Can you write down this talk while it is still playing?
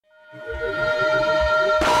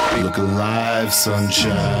Look alive,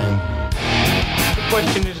 sunshine. The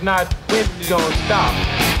question is not when it's gonna stop,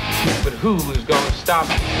 but who is gonna stop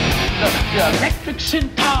it. The electric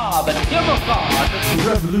centaur, the Democrat. The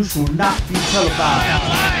revolution will not be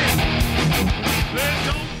televised.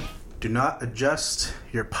 Do not adjust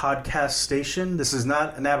your podcast station. This is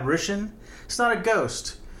not an apparition. It's not a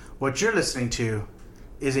ghost. What you're listening to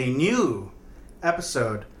is a new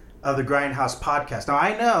episode of the Grindhouse Podcast. Now,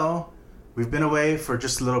 I know we've been away for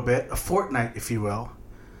just a little bit, a fortnight, if you will,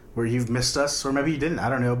 where you've missed us, or maybe you didn't. I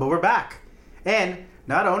don't know, but we're back. And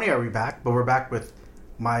not only are we back, but we're back with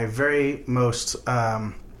my very most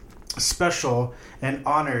special and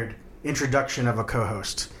honored introduction of a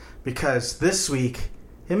co-host. Because this week,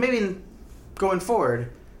 and maybe going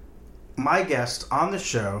forward, my guest on the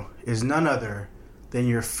show is none other than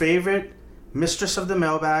your favorite mistress of the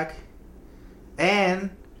mailbag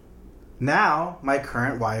and now my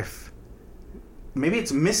current wife. Maybe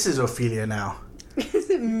it's Mrs. Ophelia now.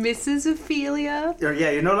 Is it Mrs. Ophelia?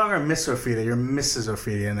 Yeah, you're no longer Miss Ophelia. You're Mrs.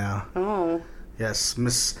 Ophelia now. Oh. Yes,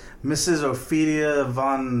 Mrs. Ophelia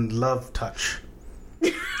von Love Touch.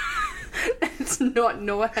 It's not,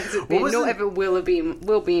 nor has it been, nor ever will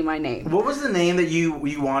be my name. What was the name that you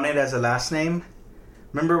wanted as a last name?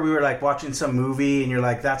 Remember we were like watching some movie and you're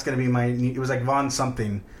like, that's going to be my... It was like Von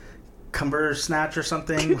something. Cumber Snatch or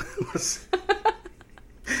something?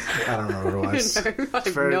 I don't know what it was. I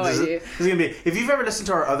have no idea. It's gonna be, if you've ever listened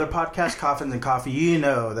to our other podcast, Coffins and Coffee, you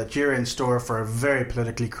know that you're in store for a very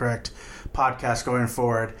politically correct podcast going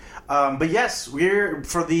forward. But yes, we're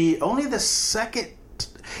for only the second...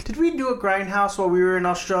 Did we do a Grindhouse while we were in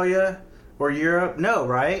Australia or Europe? No,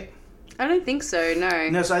 right? I don't think so. No.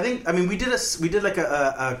 No. So we did like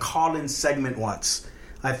a call-in segment once.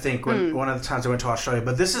 I think when one of the times I went to Australia.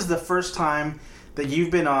 But this is the first time that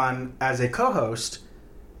you've been on as a co-host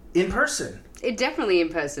in person. It definitely in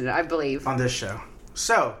person, I believe, on this show.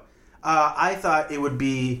 So I thought it would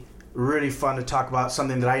be really fun to talk about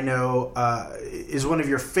something that I know is one of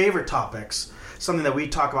your favorite topics. Something that we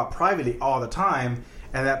talk about privately all the time.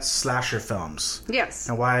 And that's slasher films. Yes.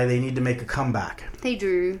 And why they need to make a comeback. They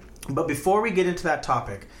do. But before we get into that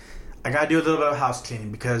topic, I got to do a little bit of house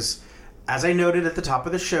cleaning because, as I noted at the top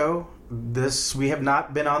of the show, we have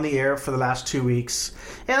not been on the air for the last 2 weeks.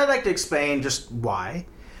 And I'd like to explain just why.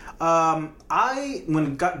 Coming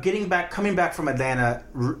back from Atlanta,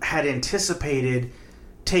 had anticipated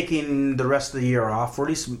taking the rest of the year off, or at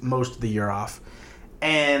least most of the year off.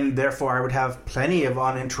 And therefore, I would have plenty of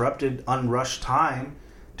uninterrupted, unrushed time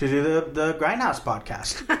to do the Grindhouse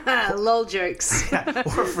podcast. Lol jokes. Yeah,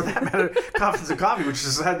 or for that matter, Coffins and Coffee, which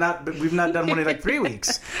we've not done one in like 3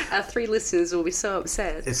 weeks. Our 3 listeners will be so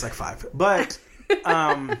upset. It's like 5, but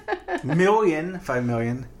 5 million.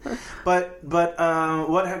 But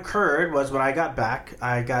what occurred was when I got back,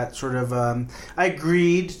 I got sort of I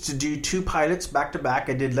agreed to do 2 pilots back to back.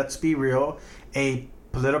 I did Let's Be Real, a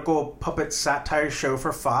political puppet satire show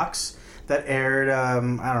for Fox that aired, I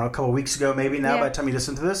don't know, a couple weeks ago maybe now by the time you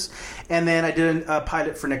listen to this. And then I did a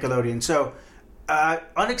pilot for Nickelodeon. So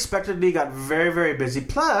unexpectedly got very, very busy.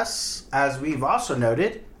 Plus, as we've also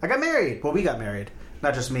noted, I got married. Well, we got married.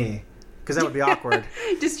 Not just me. Because that would be awkward.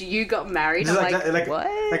 Just you got married? Just I'm like, what?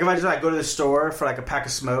 Like if I just go to the store for like a pack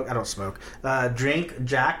of smoke. I don't smoke. Drink,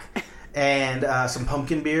 Jack... and some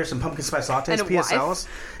pumpkin beer, some pumpkin spice lattes, and a PSLs.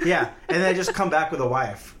 Wife. Yeah, and then I just come back with a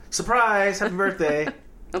wife. Surprise! Happy birthday!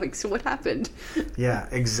 I'm like, so what happened? Yeah,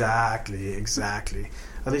 exactly.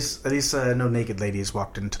 At least, no naked ladies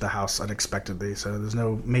walked into the house unexpectedly, so there's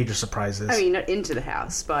no major surprises. I mean, not into the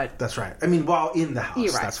house, but... That's right. I mean, while in the house,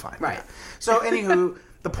 you're right. That's fine. Right. Yeah. So, anywho,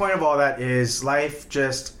 the point of all that is life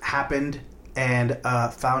just happened and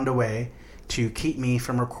found a way to keep me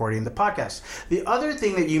from recording the podcast. The other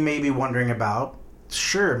thing that you may be wondering about,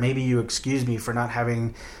 sure, maybe you excuse me for not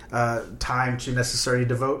having time to necessarily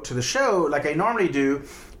devote to the show like I normally do,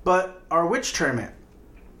 but our witch tournament.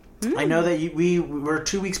 I know that we were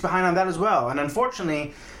 2 weeks behind on that as well, and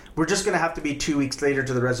unfortunately, we're just going to have to be 2 weeks later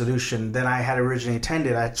to the resolution than I had originally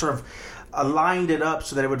intended. I sort of aligned it up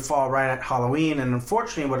so that it would fall right at Halloween, and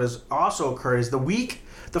unfortunately, what has also occurred is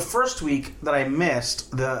the first week that I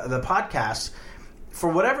missed the podcast, for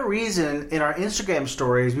whatever reason, in our Instagram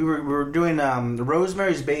stories, we were doing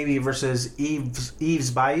Rosemary's Baby versus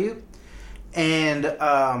Eve's Bayou, and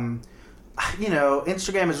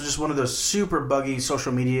Instagram is just one of those super buggy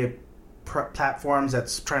social media platforms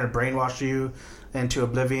that's trying to brainwash you into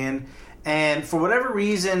oblivion. And for whatever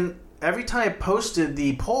reason, every time I posted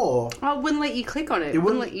the poll... Oh, it wouldn't let you click on it. It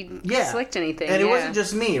wouldn't let you select anything. And it wasn't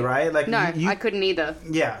just me, right? Like no, I couldn't either.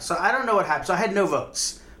 Yeah, so I don't know what happened. So I had no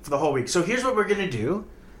votes for the whole week. So here's what we're going to do.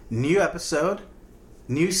 new episode,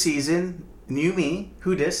 new season, new me,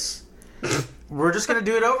 who dis. We're just going to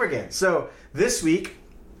do it over again. So this week,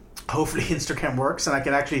 hopefully Instagram works and I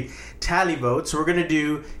can actually tally votes. So we're going to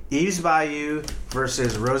do Eve's Bayou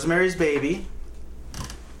versus Rosemary's Baby.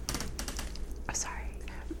 Oh, sorry.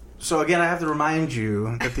 So again, I have to remind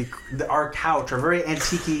you that our couch, our very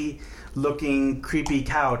antique looking creepy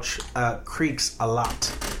couch, creaks a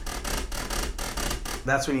lot.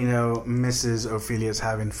 That's when you know Mrs. Ophelia's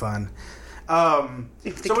having fun.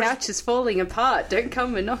 If the couch is falling apart, don't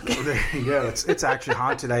come and knock it. There you go. It's actually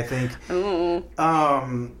haunted, I think. Oh.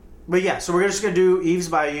 But yeah, so we're just going to do Eve's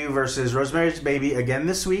Bayou versus Rosemary's Baby again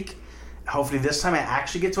this week. Hopefully this time I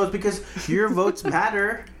actually get votes because your votes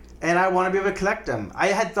matter and I want to be able to collect them. I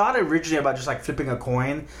had thought originally about just like flipping a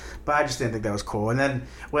coin, but I just didn't think that was cool. And then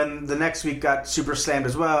when the next week got super slammed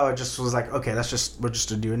as well, it just was like, okay, we're just going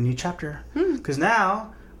to do a new chapter. Because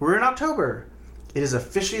now we're in October. It is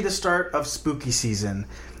officially the start of spooky season.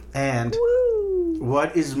 And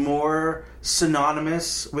what is more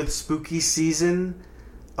synonymous with spooky season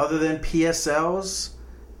other than PSLs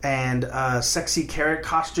and sexy carrot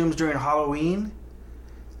costumes during Halloween?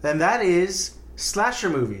 Then that is slasher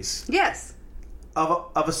movies. Yes.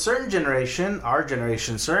 Of a certain generation, our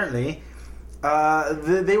generation certainly,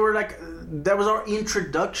 they were like, that was our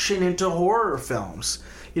introduction into horror films.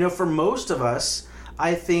 You know, for most of us,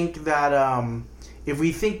 I think that if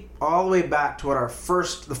we think all the way back to what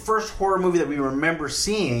the first horror movie that we remember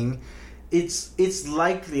seeing, it's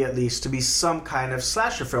likely at least to be some kind of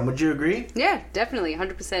slasher film. Would you agree? Yeah, definitely,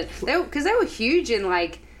 100%. Because they were huge in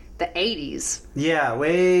like the 80s. Yeah,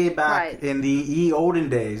 way back in the olden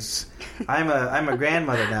days. I'm a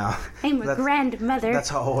grandmother now. I'm a grandmother. That's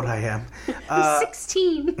how old I am.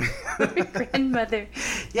 16. Grandmother.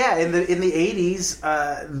 Yeah, in the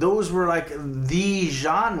 80s, those were like the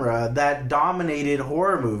genre that dominated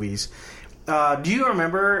horror movies. Do you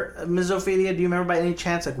remember, Ms. Ophelia? Do you remember by any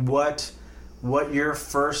chance like what's your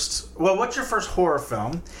first horror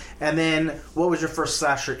film, and then what was your first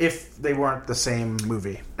slasher if they weren't the same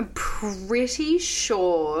movie? I'm pretty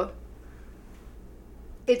sure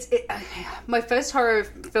my first horror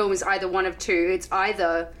film is either one of two. It's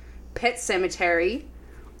either Pet Sematary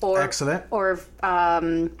or Excellent. or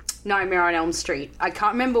Nightmare on Elm Street. I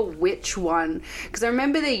can't remember which one because I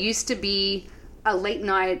remember there used to be a late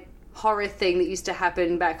night horror thing that used to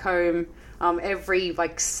happen back home every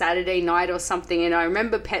like Saturday night or something, and I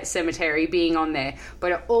remember Pet Sematary being on there,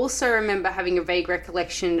 but I also remember having a vague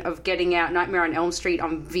recollection of getting out Nightmare on Elm Street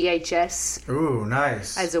on VHS. Ooh,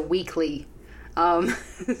 nice. As a weekly.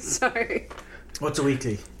 So what's a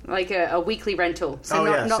weekly? Like a weekly rental, so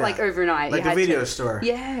not like overnight. Like a video store.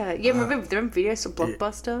 Yeah. Remember video store,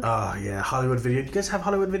 Blockbuster? Oh yeah, Hollywood Video. Do you guys have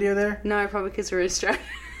Hollywood Video there? No, probably because we're in Australia.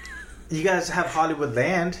 You guys have Hollywood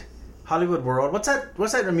Land, Hollywood World. What's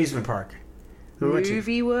that amusement park?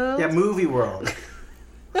 Movie World? Yeah, Movie World.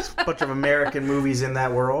 There's a bunch of American movies in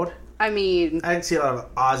that world. I mean, I didn't see a lot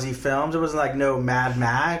of Aussie films. There wasn't like no Mad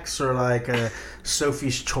Max or like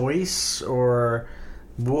Sophie's Choice or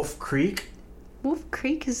Wolf Creek. Wolf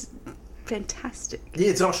Creek is fantastic. Yeah,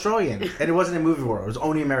 it's Australian, and it wasn't in Movie World. It was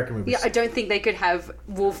only American movies. Yeah, I don't think they could have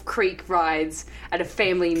Wolf Creek rides at a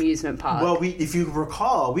family amusement park. Well, if you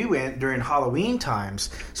recall, we went during Halloween times,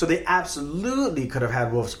 so they absolutely could have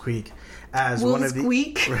had Wolf's Creek as one of the...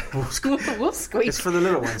 Wolf's Squeak? Wolf's Squeak. It's for the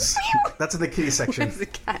little ones. That's in the kiddie section. Where's the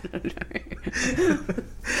cat? I don't know.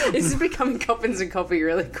 This is becoming Coppins and Coffee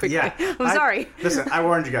really quickly. Yeah. I'm sorry. Listen, I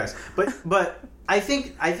warned you guys. But I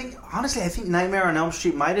think honestly, I think Nightmare on Elm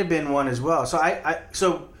Street might have been one as well.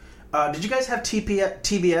 So did you guys have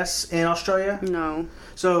TBS in Australia? No.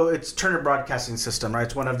 So it's Turner Broadcasting System, right?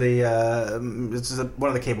 It's one of the one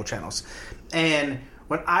of the cable channels. And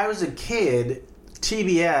when I was a kid,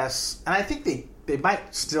 TBS, and I think they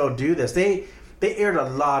might still do this. They aired a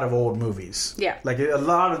lot of old movies. Yeah. Like a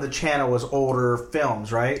lot of the channel was older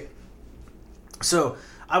films, right? So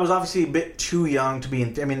I was obviously a bit too young to be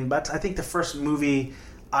in. But I think the first movie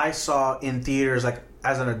I saw in theaters, like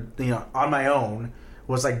on my own,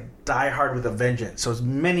 was like Die Hard with a Vengeance. So it was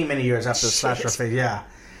many, many years after the slasher phase. Yeah.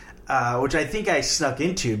 Which I think I snuck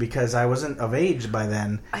into because I wasn't of age by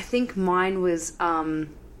then. I think mine was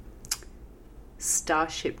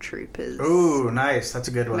Starship Troopers. Ooh, nice. That's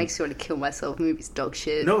a good one. Makes you want to kill myself. Movie's dog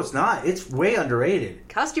shit. No, it's not. It's way underrated.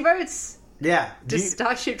 Cast your votes. Yeah. Does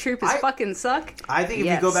Starship Troopers fucking suck? I think if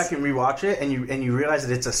you go back and rewatch it and you realize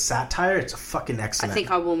that it's a satire, it's fucking excellent. I think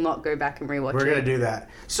I will not go back and rewatch it. We're gonna do that.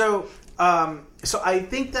 So I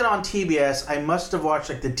think that on TBS I must have watched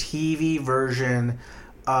like the TV version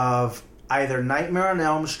of either Nightmare on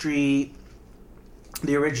Elm Street,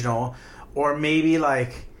 the original, or maybe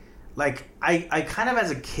like like I kind of as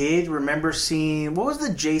a kid remember seeing, what was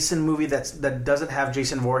the Jason movie that doesn't have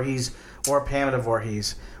Jason Voorhees or Pamela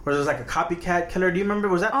Voorhees, where there's like a copycat killer? Do you remember?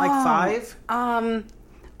 Was that like 5?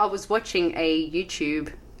 I was watching a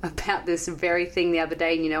YouTube about this very thing the other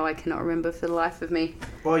day, and I cannot remember for the life of me.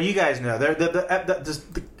 Well, you guys know.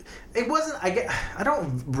 It wasn't. I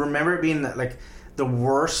don't remember it being like the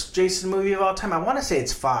worst Jason movie of all time. I want to say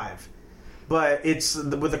it's 5, but it's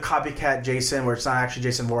with a copycat Jason, where it's not actually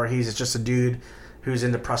Jason Voorhees. It's just a dude who's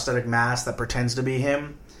into prosthetic masks that pretends to be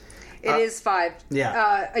him. It is 5.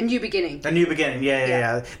 Yeah. A New Beginning. A New Beginning.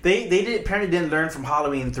 Yeah. They apparently didn't learn from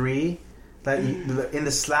Halloween 3 that in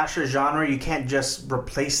the slasher genre you can't just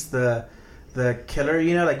replace the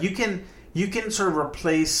killer. Like you can sort of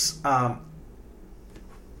replace.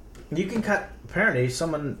 You can cut. Apparently,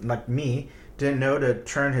 someone like me didn't know to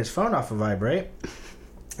turn his phone off of vibrate.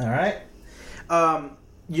 All right.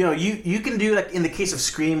 You can do, like in the case of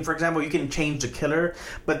Scream, for example, you can change the killer,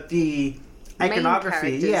 but the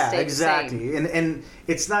iconography, yeah, exactly, and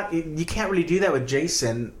it's not. You can't really do that with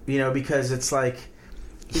Jason, because it's like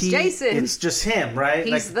Jason. It's just him, right?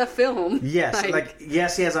 He's the film. Yes,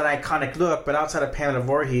 yes, he has an iconic look, but outside of Pamela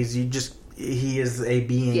Voorhees, he is a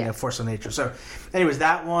being, a force of nature. So, anyways,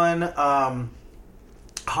 that one,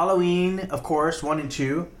 Halloween, of course, 1 and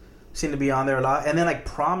 2 seem to be on there a lot, and then like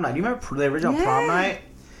Prom Night. Do you remember the original Prom Night?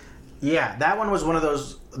 Yeah, that one was one of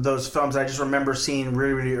those films I just remember seeing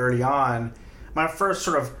really, really early on. My first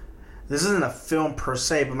sort of, this isn't a film per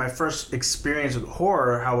se, but my first experience with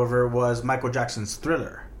horror, however, was Michael Jackson's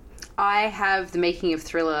Thriller. I have the making of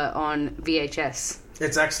Thriller on VHS.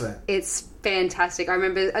 It's excellent. It's fantastic. I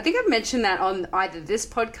think I've mentioned that on either this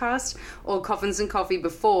podcast or Coffins and Coffee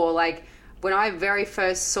before. Like, when I very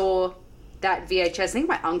first saw that VHS, I think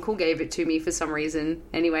my uncle gave it to me for some reason.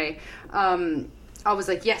 Anyway, I was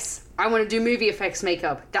like, yes, I want to do movie effects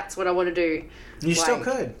makeup. That's what I want to do. You still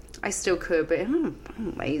could. I still could, but I'm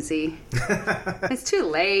lazy. It's too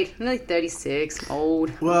late. I'm like 36. I'm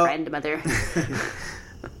old. Well, I'm a grandmother.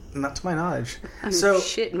 Not to my knowledge.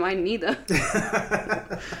 Shit, mine neither.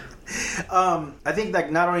 I think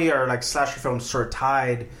that not only are like slasher films sort of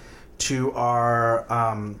tied to our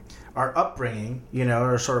upbringing,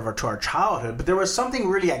 or sort of to our childhood, but there was something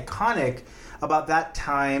really iconic about that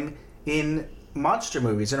time in monster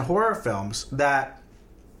movies and horror films that,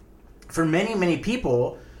 for many, many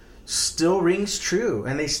people, still rings true,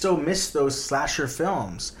 and they still miss those slasher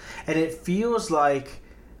films. And it feels like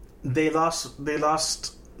they went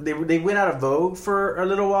out of vogue for a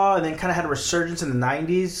little while, and then kind of had a resurgence in the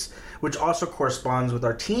 90s, which also corresponds with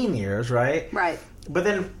our teen years, right? Right. But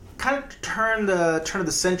then kind of turn of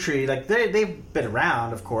the century, like they've been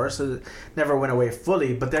around, of course, never went away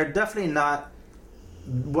fully, but they're definitely not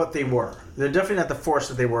what they were. They're definitely not the force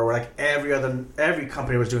that they were, where like every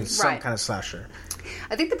company was doing some kind of slasher.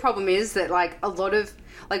 I think the problem is that like a lot of,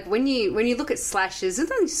 like when you look at slashers,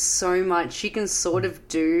 there's only so much you can sort of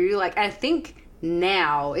do. Like, I think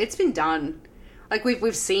now it's been done. Like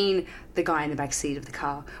we've seen the guy in the back seat of the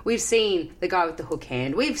car. We've seen the guy with the hook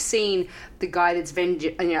hand. We've seen the guy that's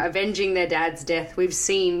avenging their dad's death. We've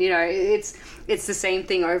seen, it's the same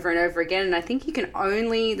thing over and over again. And I think there's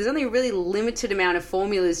only a really limited amount of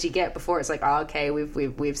formulas you get before it's like, oh, okay,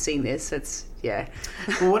 we've seen this. It's Well,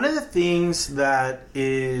 one of the things that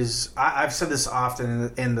is, I've said this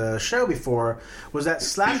often in the show before, was that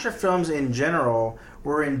slasher films in general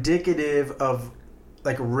were indicative of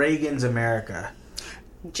like Reagan's America.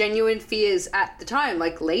 Genuine fears at the time,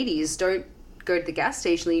 like, ladies, don't go to the gas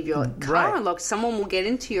station, leave your car unlocked, someone will get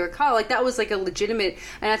into your car. Like, that was like a legitimate,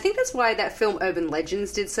 and I think that's why that film Urban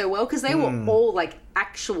Legends did so well, because they were all like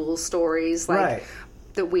actual stories like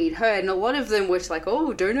that we'd heard, and a lot of them were like,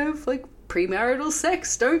 oh, don't have like premarital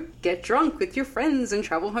sex, don't get drunk with your friends and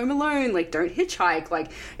travel home alone, like, don't hitchhike.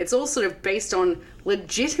 Like, it's all sort of based on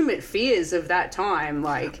legitimate fears of that time,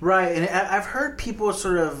 like. Right, and I've heard people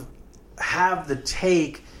sort of have the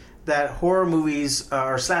take that horror movies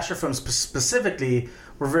or slasher films specifically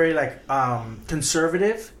were very like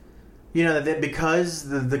conservative, that because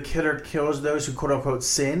the killer kills those who quote unquote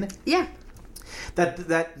sin, that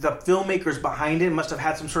the filmmakers behind it must have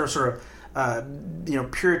had some sort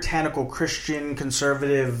of puritanical Christian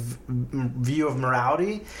conservative view of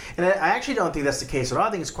morality. And I actually don't think that's the case at all.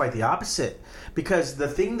 I think it's quite the opposite, because the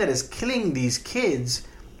thing that is killing these kids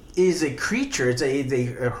is a creature. It's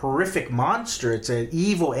a horrific monster. It's an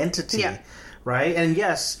evil entity, right? And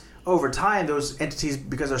yes, over time, those entities,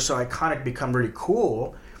 because they're so iconic, become really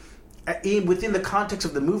cool. Within the context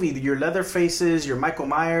of the movie, your Leatherfaces, your Michael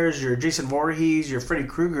Myers, your Jason Voorhees, your Freddy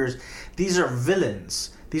Kruegers, these are villains.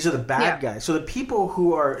 These are the bad guys. So the people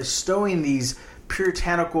who are bestowing these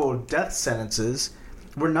puritanical death sentences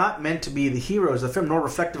were not meant to be the heroes of the film, nor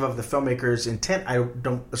reflective of the filmmaker's intent, I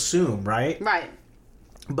don't assume, right? Right.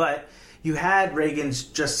 But you had Reagan's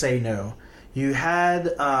Just Say No. You had,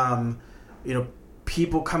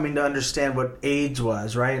 people coming to understand what AIDS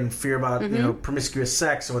was, right? And fear about, promiscuous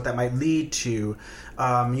sex and what that might lead to.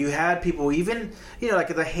 You had people even,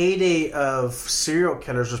 like the heyday of serial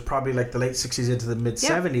killers was probably like the late 60s into the mid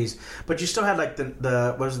 70s. But you still had like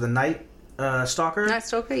the what was it, the Night Stalker? Night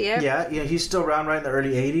Stalker, yeah. Yeah, he's still around right in the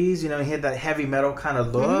early 80s. He had that heavy metal kind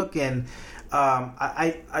of look. And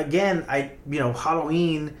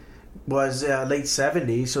Halloween was late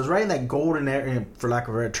 70s. So it was right in that golden era, for lack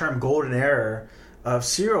of a better term, golden era of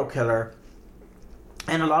serial killer.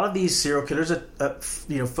 And a lot of these serial killers,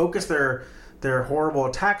 focus their horrible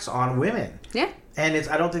attacks on women. Yeah. And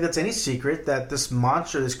I don't think that's any secret that this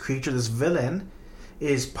monster, this creature, this villain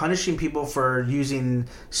is punishing people for using,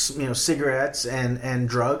 cigarettes and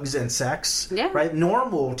drugs and sex. Yeah. Right?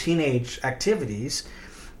 Normal teenage activities.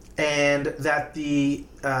 And that the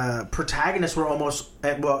protagonists were almost,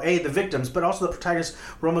 the victims, but also the protagonists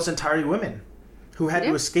were almost entirely women who had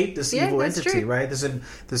to escape this evil entity, true. Right?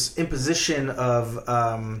 This imposition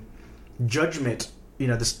of judgment,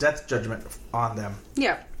 this death judgment on them.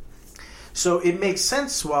 Yeah. So it makes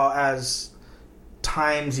sense as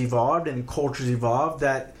times evolved and cultures evolved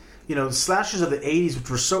that, the slashers of the 80s,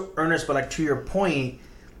 which were so earnest, but like to your point,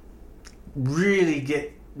 really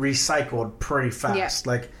get recycled pretty fast.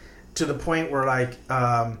 Yeah. Like to the point where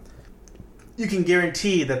you can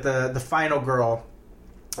guarantee that the final girl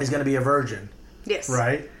is going to be a virgin. Yes.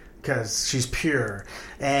 Right? Because she's pure,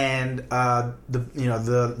 and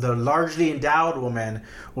the largely endowed woman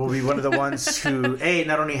will be one of the ones who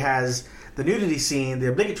not only has the nudity scene, the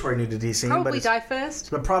obligatory nudity scene, but die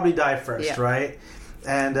first, right?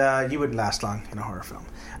 And you wouldn't last long in a horror film.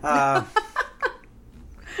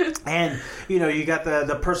 And you got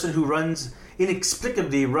the person who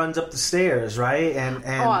inexplicably runs up the stairs, right? And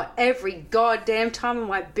every goddamn time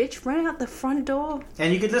my bitch ran out the front door.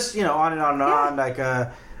 And you could just on and on and on, like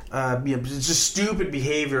it's just stupid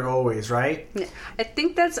behavior always, right? I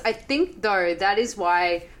think though that is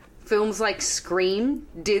why films like Scream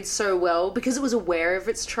did so well, because it was aware of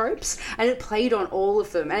its tropes and it played on all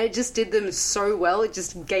of them, and it just did them so well, it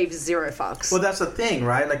just gave zero fucks. Well, that's the thing,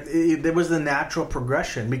 right? Like there was the natural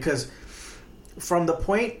progression, because from the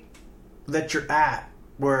point that you're at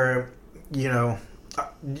where I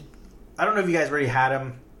don't know if you guys already had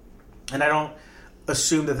them, and I don't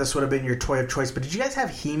assume that this would have been your toy of choice, but did you guys have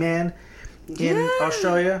He-Man in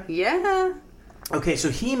Australia? Yeah. Okay, so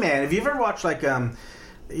He-Man, have you ever watched like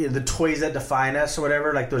the Toys That Define Us or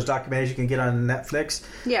whatever, like those documentaries you can get on Netflix?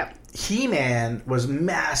 Yeah. He-Man was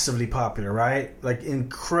massively popular, right? Like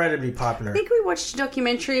incredibly popular. I think we watched a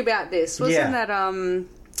documentary about this. Wasn't that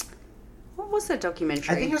what was that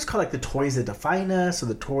documentary? I think it was called like the Toys That Define Us, or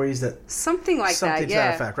the Toys That something to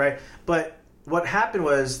that effect, right? But what happened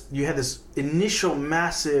was you had this initial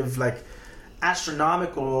massive, like,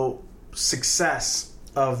 astronomical success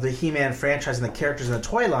of the He-Man franchise and the characters in the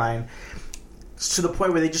toy line, to the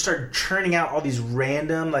point where they just started churning out all these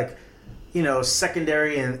random, like,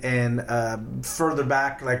 secondary and further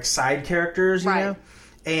back, like, side characters, you know?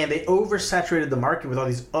 And they oversaturated the market with all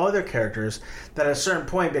these other characters that at a certain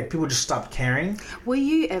point, like, people just stopped caring. Were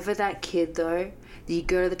you ever that kid, though, that you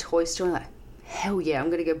go to the toy store and like, hell yeah,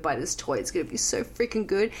 I'm going to go buy this toy. It's going to be so freaking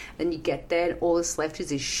good. And you get there and all that's left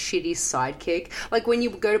is his shitty sidekick. Like when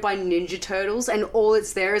you go to buy Ninja Turtles and all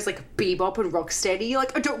it's there is like Bebop and Rocksteady. You're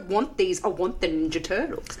like, I don't want these. I want the Ninja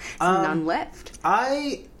Turtles. There's none left.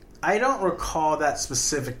 I don't recall that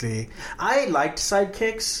specifically. I liked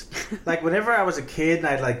sidekicks. Like whenever I was a kid and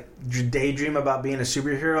I'd like daydream about being a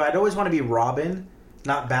superhero, I'd always want to be Robin,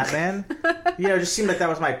 not Batman. It just seemed like that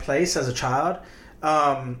was my place as a child.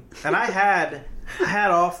 And I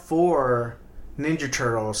had all 4 Ninja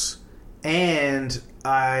Turtles, and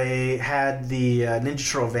I had the Ninja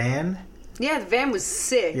Turtle van. Yeah, the van was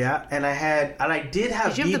sick. Yeah, and I did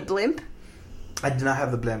have. Did you have the blimp? I did not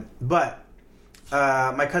have the blimp, but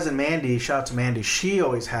my cousin Mandy, shout out to Mandy, she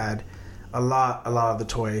always had a lot of the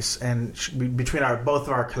toys, and between both of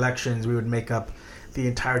our collections, we would make up the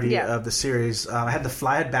entirety of the series. I had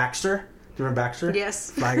Baxter. Do you remember Baxter?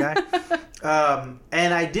 Yes. Fly guy.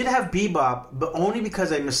 And I did have Bebop, but only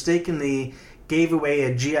because I mistakenly gave away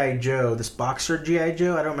a G.I. Joe, this boxer G.I.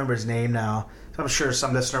 Joe. I don't remember his name now. So I'm sure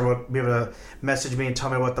some listener will be able to message me and tell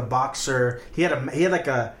me what the boxer. He had like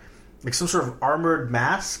some sort of armored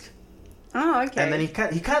mask. Oh, okay. And then he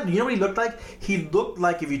kind of, you know what he looked like? He looked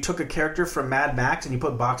like if you took a character from Mad Max and you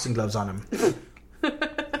put boxing gloves on him.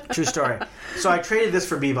 True story. So I traded this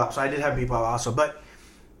for Bebop. So I did have Bebop also. But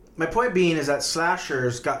my point being is that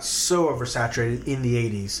slashers got so oversaturated in the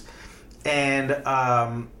 80s. And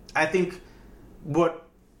I think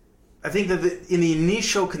that in the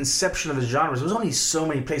initial conception of the genres, there was only so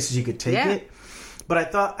many places you could take it.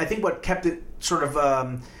 But I think what kept it sort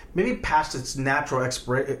of maybe past its natural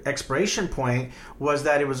expiration point was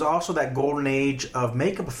that it was also that golden age of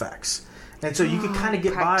makeup effects. And so you could kind of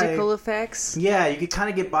get practical effects. Yeah, you could kind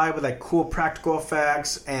of get by with like cool practical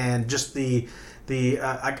effects and just the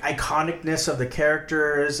iconicness of the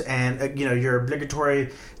characters and your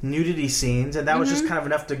obligatory nudity scenes, and that was just kind of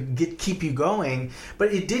enough to keep you going.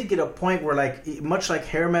 But it did get a point where, like, much like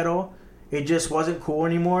hair metal, it just wasn't cool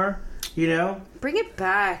anymore. Bring it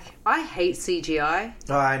back. I hate CGI.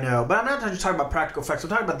 Oh, I know, but I'm not just talking about practical effects. I'm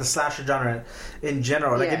talking about the slasher genre in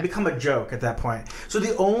general. Like, it become a joke at that point. So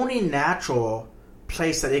the only natural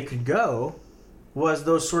place that it could go was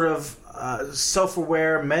those sort of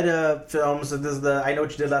self-aware meta films. There's the I Know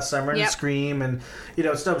What You Did Last Summer and Scream, and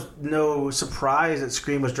it's no surprise that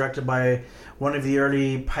Scream was directed by one of the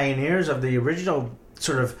early pioneers of the original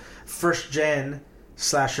sort of first-gen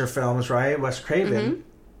slasher films, right? Wes Craven,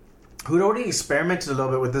 who'd already experimented a little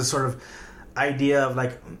bit with this sort of idea of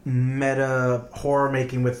like meta horror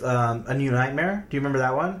making with A New Nightmare. Do you remember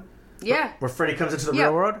that one? Yeah. Where Freddy comes into the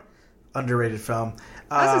real world? Underrated film.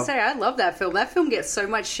 I was going to say, I love that film. That film gets so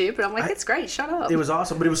much shit, but I'm like, it's great, shut up. It was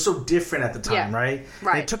awesome, but it was so different at the time, right?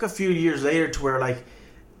 Right. And it took a few years later to where, like,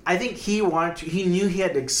 I think he knew he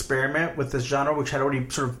had to experiment with this genre, which had already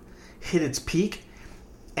sort of hit its peak.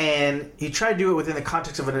 And he tried to do it within the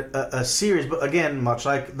context of a series, but again, much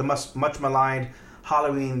like the much maligned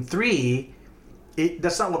Halloween 3,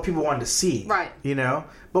 that's not what people wanted to see, right?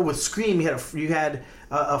 But with Scream, you had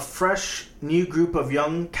a fresh new group of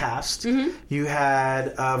young cast. You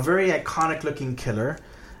had a very iconic looking killer,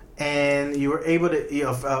 and you were able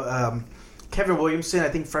to Kevin Williamson, I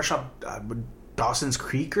think, fresh off Dawson's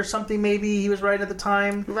Creek or something. Maybe he was right at the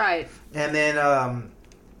time, right? And then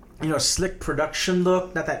slick production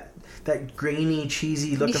look, not that grainy,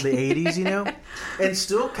 cheesy look of the 80s, and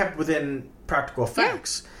still kept within practical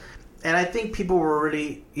effects. And I think people were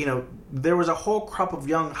really, there was a whole crop of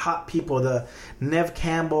young, hot people. The Nev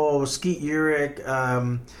Campbell, Skeet Ulrich,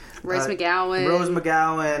 Rose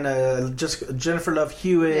McGowan, just Jennifer Love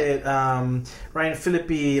Hewitt, Ryan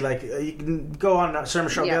Phillippe, like, you can go on, Sarah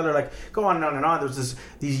Michelle Gellar, like, go on and on. There was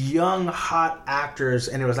these young, hot actors,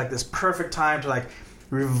 and it was like this perfect time to, like,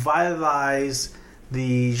 revitalize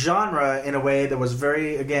the genre in a way that was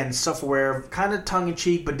very, again, self-aware, kind of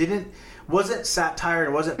tongue-in-cheek, but wasn't satire,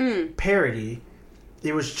 it wasn't parody.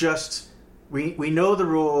 It was just, we know the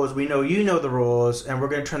rules, we know you know the rules, and we're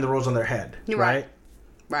going to turn the rules on their head. Right?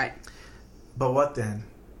 Right. But what then?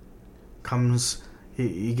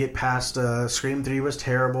 You get past Scream 3 was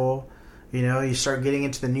terrible. You start getting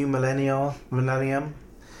into the new millennium,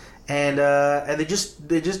 and they just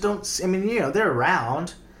don't. I mean, they're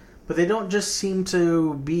around, but they don't just seem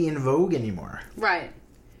to be in vogue anymore. Right.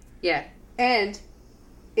 Yeah. And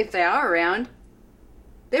if they are around,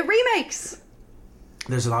 they're remakes.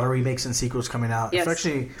 There's a lot of remakes and sequels coming out. Yes.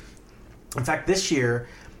 In fact, this year,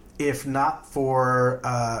 if not for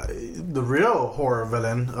the real horror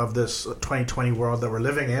villain of this 2020 world that we're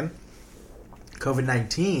living in,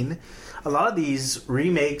 COVID-19, a lot of these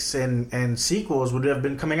remakes and sequels would have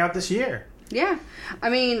been coming out this year. Yeah. I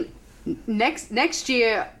mean, next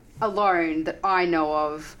year alone that I know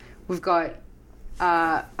of, we've got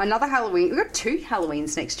another Halloween. We've got 2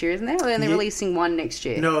 Halloweens next year, isn't there? Or are they releasing one next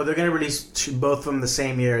year? No, they're going to release both from the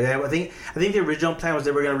same year. I think the original plan was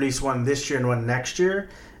they were going to release one this year and one next year.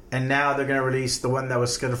 And now they're going to release the one that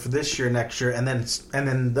was scheduled for this year, next year, and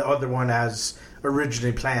then the other one as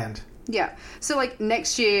originally planned. Yeah. So, like,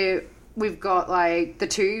 next year, we've got, like, the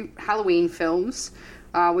 2 Halloween films.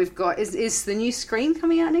 We've got... Is the new Scream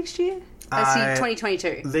coming out next year?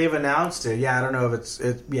 2022. They've announced it. Yeah, I don't know if it's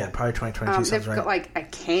probably 2022 sounds right. They've got, like, a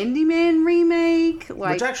Candyman remake.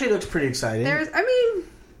 Like, which actually looks pretty exciting. I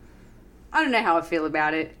don't know how I feel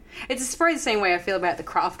about it. It's probably the same way I feel about the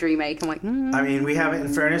Craft remake. I'm like, I mean,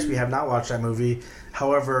 in fairness, we have not watched that movie.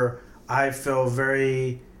 However, I feel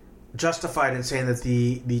very justified in saying that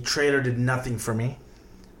the trailer did nothing for me.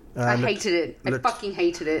 I hated it. I fucking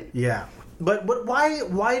hated it. Yeah. But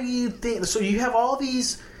why do you think... So you have all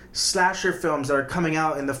these slasher films that are coming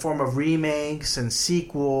out in the form of remakes and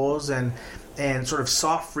sequels and sort of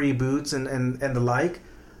soft reboots and the like.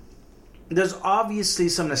 There's obviously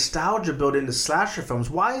some nostalgia built into slasher films.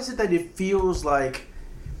 Why is it that it feels like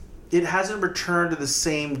it hasn't returned to the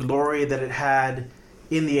same glory that it had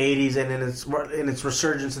in the 80s and in its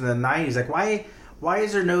resurgence in the 90s? Like, Why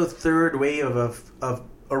is there no third wave of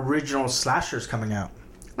original slashers coming out?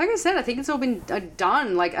 Like I said, I think it's all been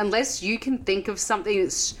done. Like, unless you can think of something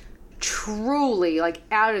that's truly, like,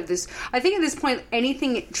 out of this... I think at this point,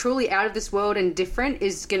 anything truly out of this world and different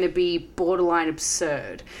is going to be borderline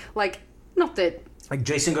absurd. Like, not that... Like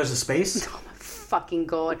Jason Goes to Space? Oh, my fucking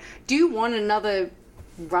God. Do you want another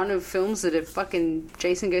run of films that are fucking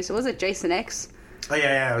Jason Goes to... Was it Jason X? Oh,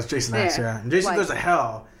 yeah, it was Jason X, yeah. Jason Goes to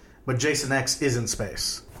Hell, but Jason X is in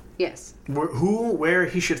space. Yes. Where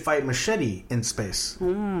he should fight Machete in space.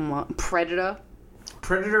 Predator.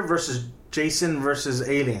 Predator versus Jason versus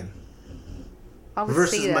Alien. I would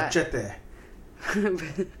versus see that. Machete.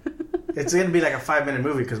 It's going to be like a 5-minute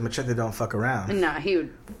movie because Machete don't fuck around. Nah, he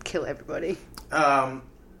would kill everybody. But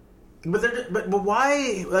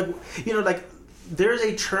why, like, you know, like, there's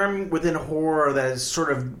a term within horror that is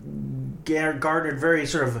sort of garnered very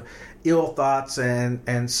sort of ill thoughts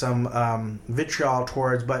and some vitriol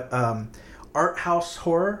towards, but art house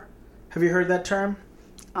horror. Have you heard that term?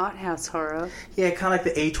 Art house horror? Yeah, kind of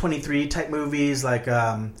like the A23 type movies, like,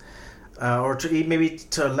 or maybe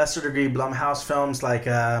to a lesser degree, Blumhouse films like,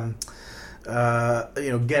 Get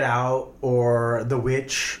Out or The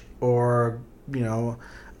Witch or,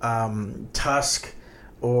 Tusk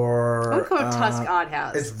or... I would call Tusk art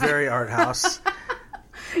house. It's very art house.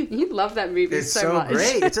 You love that movie it's so much.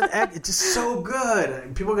 Great. It's just so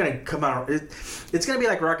good. People are gonna come out. It's gonna be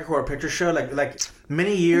like Rocky Horror Picture Show. Like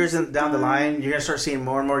many years down the line, you're gonna start seeing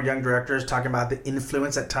more and more young directors talking about the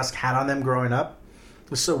influence that Tusk had on them growing up.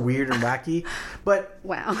 It was so weird and wacky. But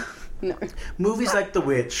wow, no movies like The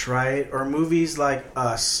Witch, right, or movies like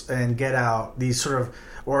Us and Get Out. These sort of,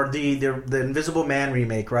 or the Invisible Man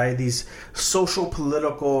remake, right? These social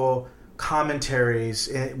political commentaries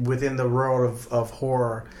within the world of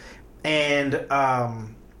horror, and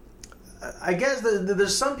I guess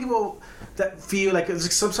there's some people that feel like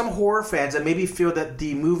some horror fans that maybe feel that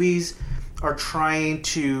the movies are trying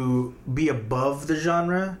to be above the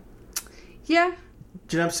genre. Yeah.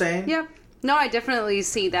 Do you know what I'm saying? Yeah. No, I definitely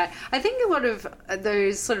see that. I think a lot of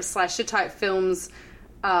those sort of slasher type films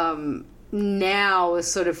now is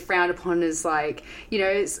sort of frowned upon as like,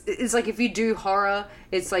 it's like if you do horror,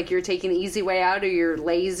 it's like you're taking the easy way out or you're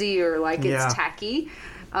lazy or like it's tacky.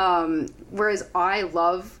 Whereas I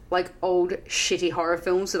love like old shitty horror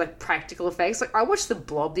films with like practical effects. Like I watched The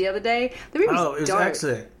Blob the other day. The movie's it was dope.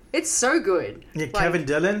 excellent. It's so good. Yeah, like, Kevin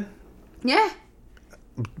Dillon. Yeah.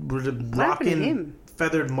 With the rocking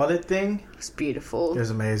feathered mullet thing. It was beautiful. It was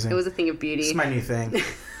amazing. It was a thing of beauty. It's my new thing.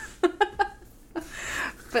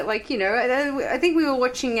 But like, I think we were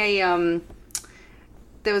watching there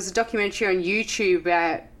was a documentary on YouTube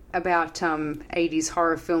about 80s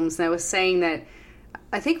horror films, and they were saying that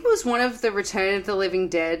I think it was one of the Return of the Living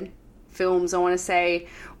Dead films, I want to say,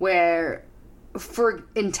 where for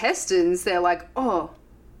intestines they're like, oh,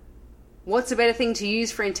 what's a better thing to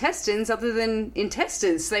use for intestines other than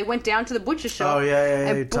intestines? So they went down to the butcher shop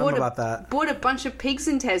and bought a bunch of pig's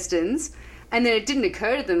intestines. And then it didn't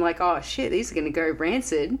occur to them, like, oh, shit, these are going to go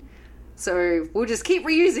rancid. So we'll just keep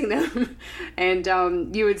reusing them.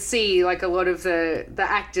 And you would see, like, a lot of the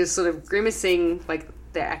actors sort of grimacing, like,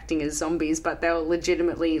 they're acting as zombies, but they were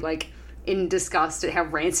legitimately, like, in disgust at how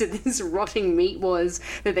rancid this rotting meat was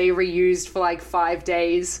that they reused for, like, 5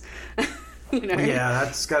 days. Yeah,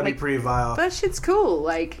 that's got to be pretty vile. But that shit's cool,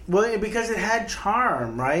 like... Well, because it had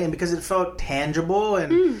charm, right? And because it felt tangible,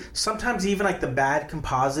 and sometimes even, like, the bad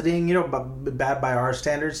compositing, bad by our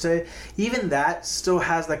standards today, even that still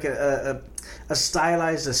has, like, a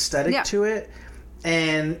stylized aesthetic to it.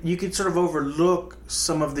 And you could sort of overlook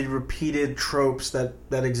some of the repeated tropes that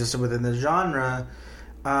existed within the genre.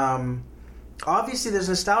 Obviously, there's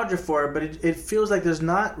nostalgia for it, but it feels like there's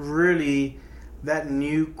not really... that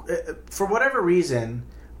new, for whatever reason,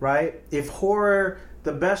 right? If horror,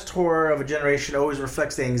 the best horror of a generation always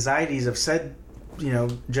reflects the anxieties of said,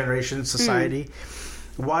 generation, society,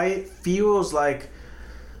 why it feels like,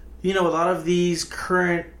 a lot of these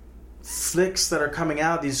current flicks that are coming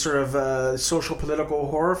out, these sort of social political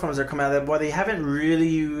horror films that are coming out, why they haven't really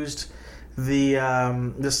used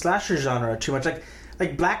the slasher genre too much.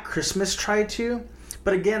 Like Black Christmas tried to.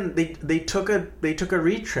 But again, they took a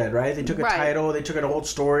retread, right? They took a title, they took an old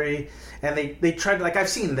story, and they tried to, like, I've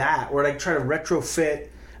seen that where they try to retrofit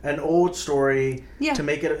an old story to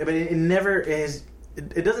make it, but it never is.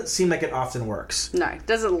 It doesn't seem like it often works. No, it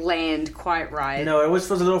doesn't land quite right. No, it always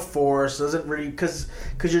feels a little forced. It doesn't really, because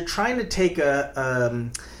you're trying to take a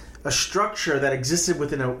structure that existed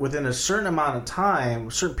within a certain amount of time,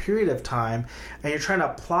 a certain period of time, and you're trying to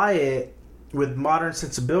apply it with modern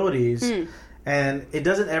sensibilities. And it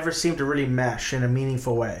doesn't ever seem to really mesh in a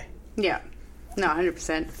meaningful way. Yeah. No,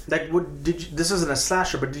 100%. Like, what did you, this isn't a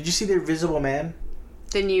slasher, but did you see The Invisible Man?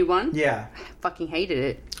 The new one? Yeah. I fucking hated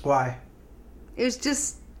it. Why? It was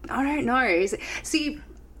just, I don't know. See,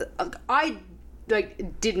 I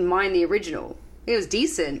didn't mind the original. It was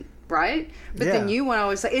decent, right? But the new one, I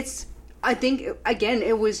was like, I think, again,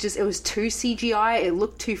 it was too CGI. It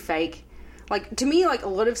looked too fake. Like, to me, like, a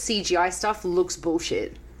lot of CGI stuff looks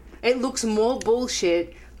bullshit. It looks more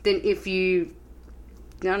bullshit than if you,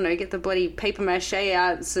 I don't know, get the bloody paper mache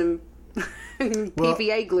out and some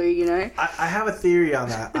PVA glue, you know? I have a theory on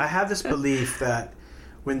that. I have this belief that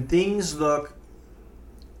when things look,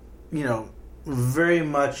 you know, very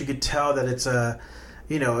much, you could tell that it's a,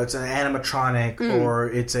 you know, it's an animatronic or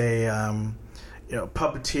it's a, you know,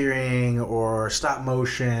 puppeteering or stop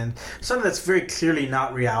motion, something that's very clearly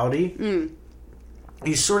not reality.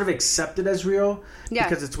 You sort of accept it as real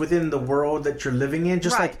because it's within the world that you're living in.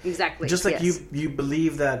 Just like exactly. Just like you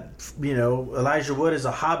believe that, you know, Elijah Wood is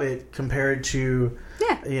a hobbit compared to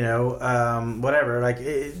you know, whatever. Like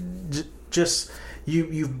just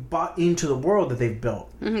you've bought into the world that they've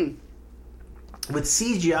built. With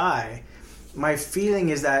CGI, my feeling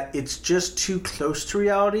is that it's just too close to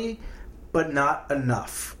reality, but not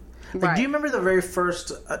enough. Like, do you remember the very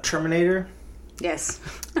first Terminator? Yes.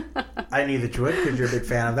 I knew that you would because you're a big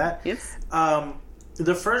fan of that. Yes.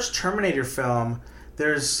 The first Terminator film,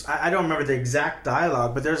 I don't remember the exact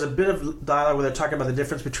dialogue, but there's a bit of dialogue where they're talking about the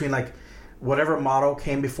difference between, like, whatever model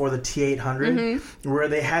came before the T-800, where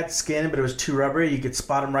they had skin, but it was too rubbery. You could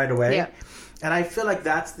spot them right away. Yeah. And I feel like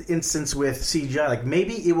that's the instance with CGI. Like,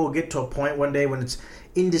 maybe it will get to a point one day when it's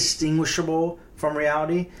indistinguishable from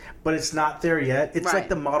reality, but it's not there yet. It's like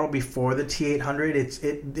the model before the T-800.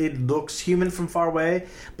 It looks human from far away,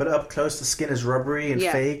 but up close the skin is rubbery and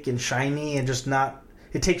fake and shiny and just not.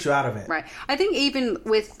 It takes you out of it. Right. I think even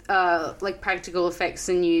with like practical effects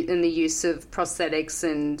and the use of prosthetics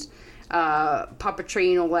and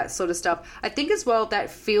puppetry and all that sort of stuff, I think as well that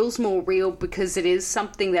feels more real because it is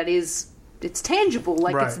something that it's tangible.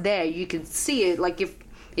 Like it's there. You can see it. Like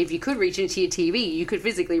if you could reach into your TV, you could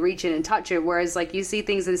physically reach in and touch it. Whereas, like, you see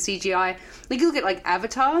things in CGI, like, you look at, like,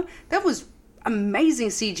 Avatar, that was amazing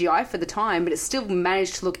CGI for the time, but it still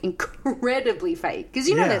managed to look incredibly fake. Because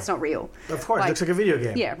you know that's not real. Of course, like, it looks like a video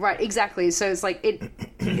game. Yeah, right, exactly. So it's like,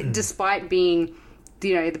 it despite being,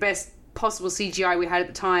 you know, the best possible CGI we had at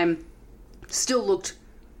the time, still looked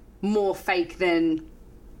more fake than,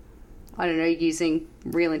 I don't know, using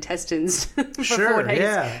real intestines for 4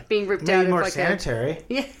 days being ripped out of more like sanitary.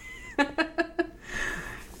 Yeah.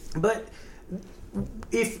 But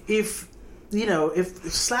if you know,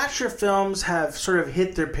 if slasher films have sort of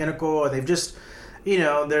hit their pinnacle, or they've just, you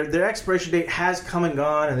know, their expiration date has come and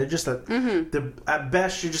gone, and they're just at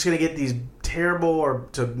best you're just going to get these terrible or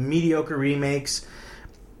to mediocre remakes.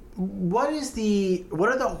 What are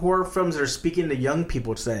the horror films that are speaking to young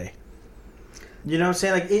people today? You know what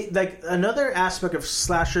I'm saying? Like another aspect of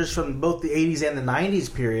slashers from both the 80s and the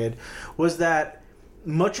 90s period was that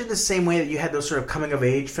much in the same way that you had those sort of coming of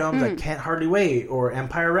age films like Can't Hardly Wait or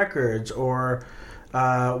Empire Records or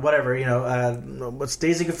whatever, you know, what's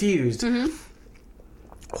Dazed and Confused.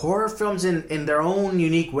 Horror films in their own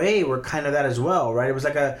unique way were kind of that as well, right? It was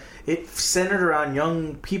like it centered around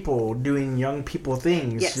young people doing young people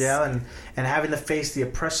things, and having to face the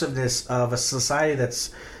oppressiveness of a society that's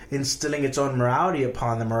instilling its own morality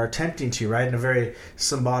upon them, or attempting to, right, in a very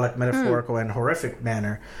symbolic, metaphorical, and horrific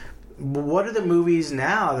manner. What are the movies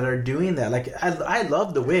now that are doing that? Like, I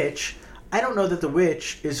love The Witch. I don't know that The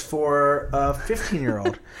Witch is for a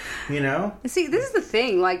 15-year-old, you know? See, this is the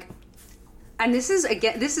thing, like, and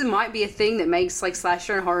this might be a thing that makes, like,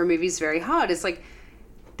 slasher and horror movies very hard. It's like,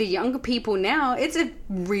 the younger people now, it's a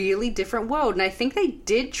really different world. And I think they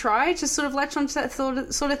did try to sort of latch onto that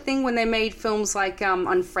sort of thing when they made films like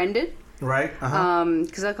Unfriended. Right.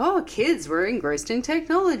 Because like, oh, kids were engrossed in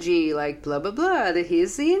technology, like blah, blah, blah, that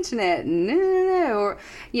here's the internet. No. Or,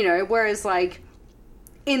 you know, whereas like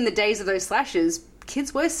in the days of those slashers,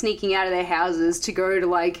 kids were sneaking out of their houses to go to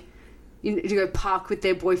like, to go park with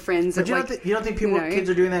their boyfriends. But you don't think kids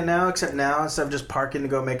are doing that now, except now instead of just parking to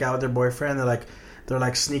go make out with their boyfriend, they're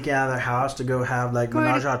like sneaking out of their house to go have like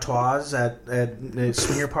menage a trois at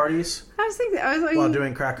swinger parties. I was like, while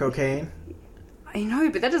doing crack cocaine. I know,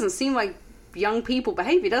 but that doesn't seem like young people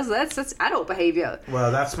behavior, does it? That's adult behavior.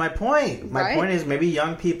 Well, that's my point. My point is maybe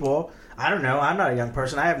young people. I don't know. I'm not a young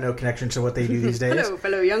person. I have no connection to what they do these days. Hello,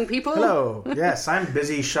 fellow young people. Hello. Yes, I'm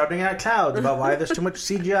busy shouting out clouds about why there's too much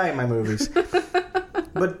CGI in my movies.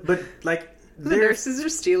 But like. The nurses are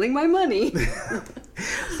stealing my money.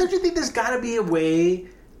 Don't you think there's got to be a way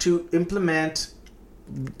to implement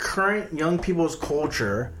current young people's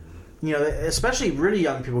culture you know, especially really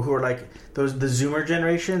young people who are like the Zoomer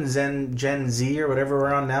generation, Gen Z or whatever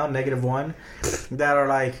we're on now, -1, that are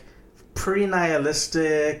like pretty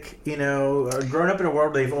nihilistic, you know, growing up in a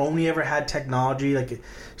world they've only ever had technology, like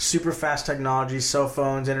super fast technology, cell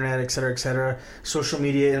phones, internet, et cetera, social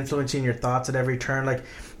media influencing your thoughts at every turn. Like,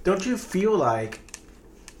 don't you feel like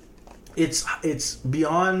it's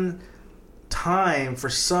beyond time for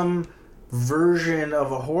some version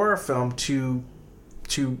of a horror film to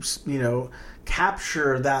you know,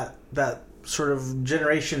 capture that sort of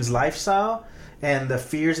generation's lifestyle and the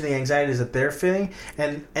fears and the anxieties that they're feeling,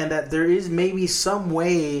 and that there is maybe some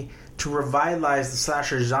way to revitalize the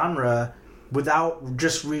slasher genre without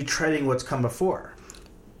just retreading what's come before?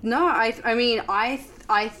 No, I mean, I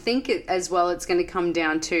think it as well. It's going to come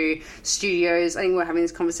down to studios. I think we were having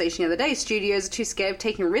this conversation the other day. Studios are too scared of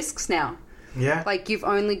taking risks now. Yeah. Like, you've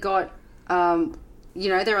only got, you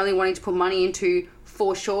know, they're only wanting to put money into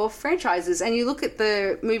for sure franchises. And you look at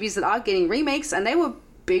the movies that are getting remakes, and they were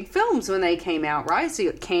big films when they came out, right? So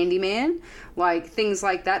you got Candyman, like things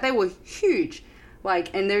like that. They were huge.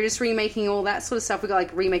 Like, and they're just remaking all that sort of stuff. We've got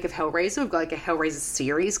like a remake of Hellraiser. We've got like a Hellraiser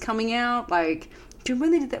series coming out. Like, do you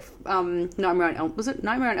remember when they did that? Nightmare on Elm, was it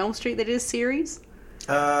Nightmare on Elm Street? They did a series.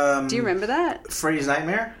 Do you remember that? Freddy's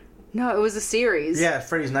Nightmare? No, it was a series. Yeah,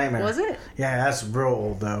 Freddy's Nightmare. Was it? Yeah, that's real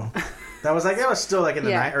old though. That was still like in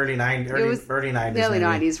the early 90s. Early 90s. The early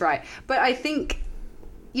 90s, right. But I think,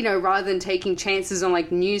 you know, rather than taking chances on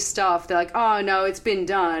like new stuff, they're like, oh no, it's been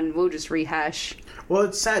done. We'll just rehash. Well,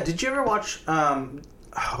 it's sad. Did you ever watch,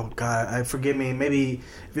 oh God, forgive me, maybe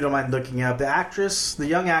if you don't mind looking up, the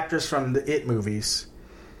young actress from the It movies,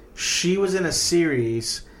 she was in a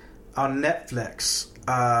series on Netflix,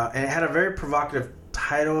 and it had a very provocative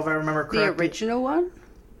title, if I remember correctly. The original one?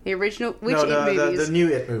 The original? Which It movies? the new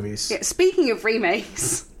It movies. Yeah, speaking of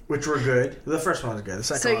remakes. Which were good. The first one was good. The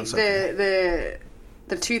second one was okay.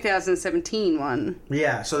 The 2017 one.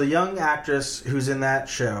 Yeah, so the young actress who's in that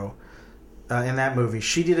show, in that movie,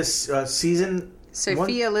 she did a season...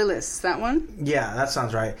 Sophia Lillis, that one? Yeah, that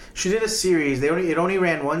sounds right. She did a series. It only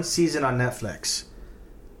ran one season on Netflix.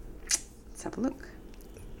 Let's have a look.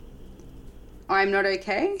 I'm Not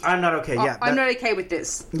Okay? I'm Not Okay, yeah. I'm not okay with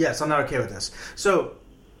this. Yes, I'm not okay with this. So,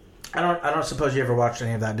 I don't suppose you ever watched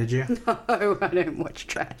any of that, did you? No, I don't watch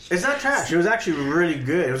trash. It's not trash. It was actually really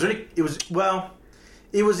good.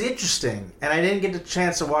 It was interesting, and I didn't get the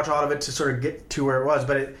chance to watch all of it to sort of get to where it was,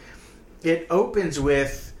 but it opens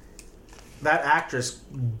with that actress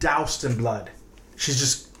doused in blood. She's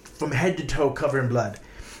just from head to toe covered in blood.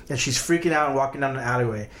 And she's freaking out and walking down an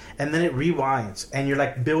alleyway. And then it rewinds. And you're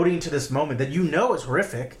like building to this moment that you know is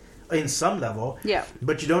horrific in some level. Yeah.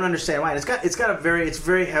 But you don't understand why. And it's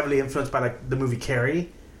very heavily influenced by like the movie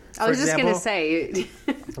Carrie. I was just going to say.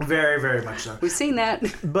 Very, very much so. We've seen that.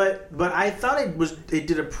 But I thought it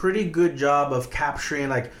did a pretty good job of capturing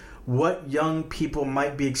like what young people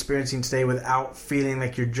might be experiencing today without feeling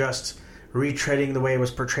like you're just retreading the way it was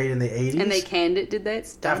portrayed in the 80s. And they canned it, did they?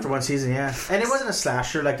 After one season, yeah. And it wasn't a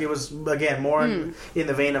slasher. Like, it was, again, more in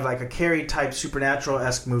the vein of, like, a Carrie-type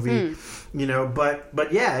supernatural-esque movie. You know,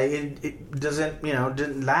 but yeah, it doesn't, you know,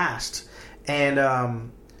 didn't last. And,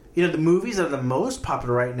 you know, the movies that are the most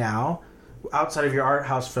popular right now, outside of your art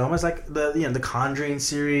house film, is, like, the Conjuring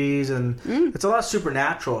series, and it's a lot of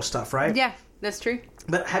supernatural stuff, right? Yeah, that's true.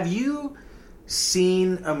 But have you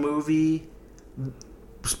seen a movie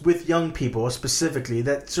with young people specifically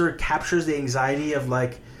that sort of captures the anxiety of,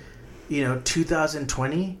 like, you know,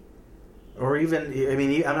 2020, or even, I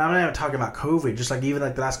mean, I'm not even talking about COVID, just like even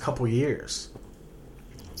like the last couple years?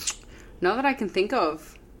 Not that I can think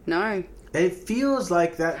of. No. It feels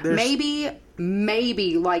like that there's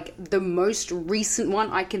maybe like the most recent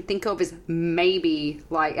one I can think of is maybe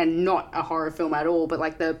like, and not a horror film at all, but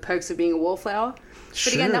like The Perks of Being a Wallflower.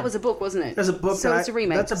 But again, that was a book, wasn't it? There's a book. So it's a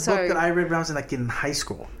remake. That's a book that I read when I was in high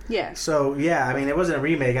school. Yeah. So yeah, I mean, it wasn't a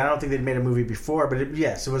remake. I don't think they'd made a movie before, but it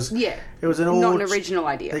was. Yeah. It was an old, not an original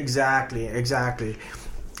idea. Exactly.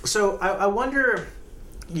 So I wonder,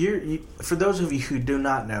 for those of you who do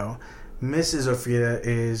not know, Mrs. Ophida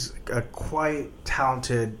is a quite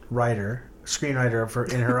talented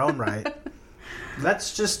screenwriter in her own right.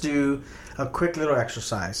 Let's just do a quick little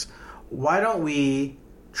exercise. Why don't we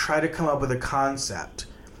try to come up with a concept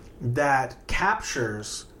that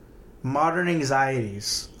captures modern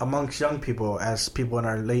anxieties amongst young people, as people in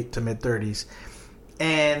our late to mid-30s,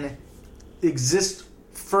 and exist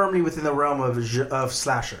firmly within the realm of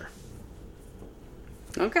slasher?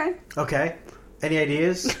 Okay. Any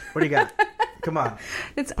ideas? What do you got? Come on.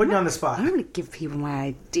 Putting you on the spot. I don't want to give people my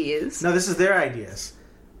ideas. No, this is their ideas.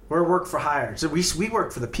 We're work for hire. So we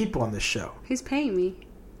work for the people on this show. Who's paying me?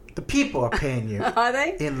 The people are paying you. Are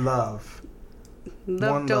they? In love.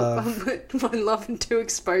 One love and 2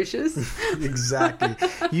 exposures. Exactly.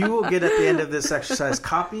 You will get at the end of this exercise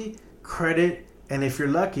copy, credit, and if you're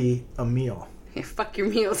lucky, a meal. Yeah, fuck your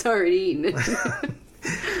meal's already eaten.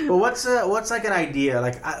 But what's like an idea?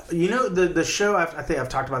 Like the show. I think I've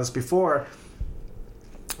talked about this before.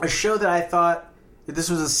 A show that I thought this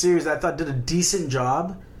was a series that I thought did a decent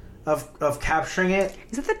job of capturing it.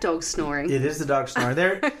 Is that the dog snoring? It is the dog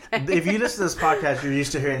snoring. If you listen to this podcast, you're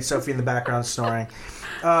used to hearing Sophie in the background snoring.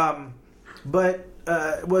 But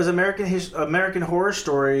it was American Horror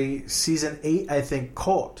Story season 8, I think,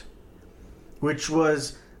 Cult, which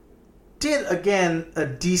did again a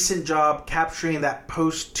decent job capturing that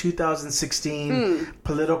post 2016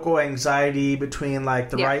 political anxiety between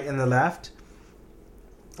like the right and the left.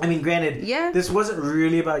 I mean, granted, this wasn't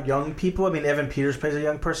really about young people. I mean, Evan Peters plays a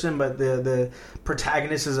young person, but the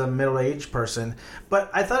protagonist is a middle-aged person. But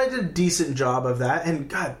I thought I did a decent job of that. And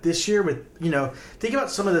God, this year with, think about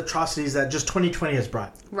some of the atrocities that just 2020 has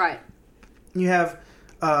brought. Right. You have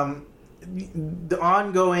the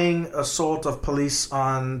ongoing assault of police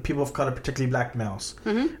on people of color, particularly black males,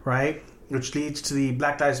 right? Which leads to the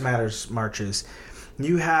Black Lives Matters marches.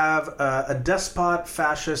 You have a despot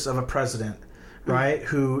fascist of a president, right,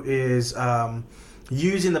 who is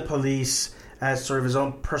using the police as sort of his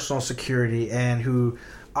own personal security and who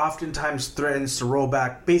oftentimes threatens to roll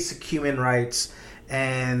back basic human rights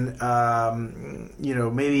and,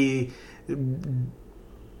 maybe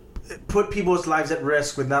put people's lives at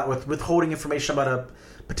risk with withholding information about a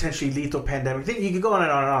potentially lethal pandemic. You could go on and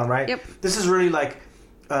on and on, right? Yep. This is really like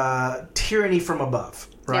tyranny from above,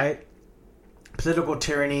 right? Yep. Political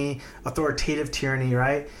tyranny, authoritative tyranny,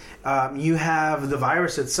 right? You have the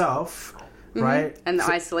virus itself, right? And the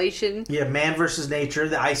isolation. Yeah, man versus nature,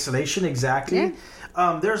 the isolation, exactly.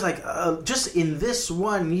 Yeah. There's like, just in this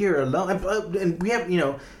 1 year alone, and we have,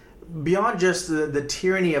 beyond just the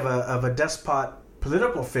tyranny of a despot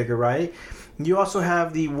political figure, right? You also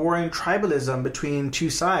have the warring tribalism between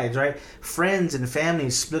two sides, right? Friends and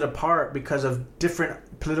families split apart because of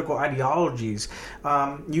different political ideologies.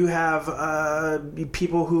 You have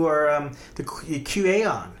people who are the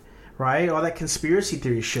QAnon, right? All that conspiracy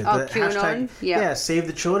theory shit. Oh, the QAnon? yeah, save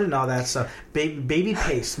the children and all that stuff. Baby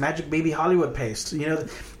paste, magic baby Hollywood paste.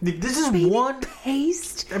 This is baby one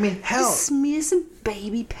paste. I mean, hell, just smear some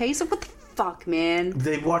baby paste. What the fuck, man?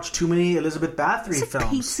 They've watched too many Elizabeth Bathory films.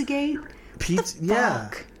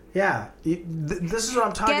 Pizzagate. Yeah. This is what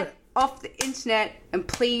I'm talking about. Get off the internet and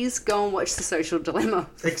please go and watch The Social Dilemma.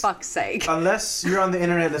 For fuck's sake. Unless you're on the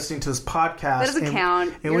internet listening to this podcast. That doesn't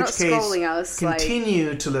count. In You're which not case, scrolling us.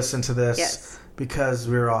 Continue to listen to this because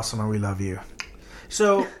we're awesome and we love you.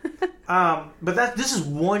 So, but this is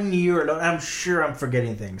 1 year alone. I'm sure I'm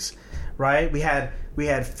forgetting things, right? We had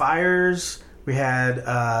fires. We had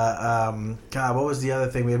God, what was the other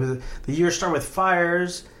thing? The year started with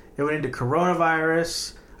fires. It went into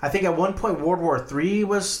coronavirus. I think at one point World War III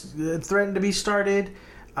was threatened to be started.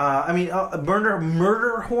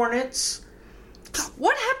 Murder hornets.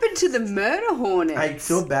 What happened to the murder hornets? I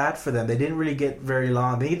feel bad for them. They didn't really get very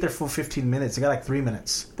long. They get their full 15 minutes. They got like 3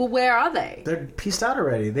 minutes. But where are they? They're pieced out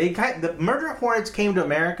already. The murder hornets came to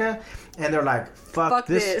America and they're like, fuck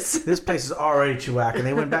this. This place is already too whack. And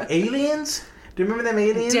they went back. Aliens? Do you remember them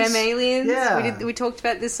aliens? Damn aliens? Yeah. We talked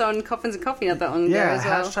about this on Coffins and Coffee not that long ago as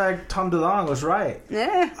well. Hashtag Tom DeLonge was right.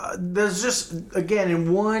 Yeah. There's just, again,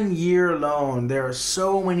 in 1 year alone, there are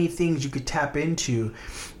so many things you could tap into.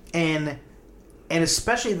 And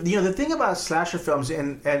especially, the thing about slasher films,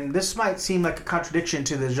 and this might seem like a contradiction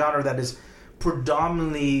to the genre that is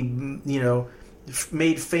predominantly,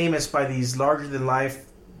 made famous by these larger-than-life,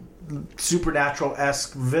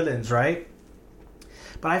 supernatural-esque villains, right?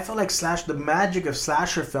 But I feel like the magic of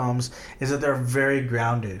slasher films is that they're very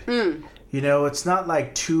grounded. It's not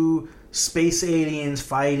like two space aliens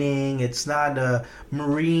fighting. It's not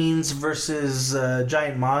Marines versus a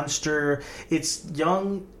giant monster. It's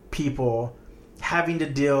young people having to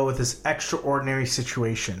deal with this extraordinary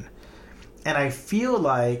situation. And I feel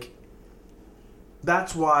like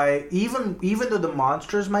that's why, even though the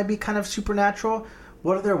monsters might be kind of supernatural,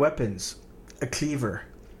 what are their weapons? A cleaver.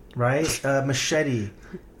 Right? Machete.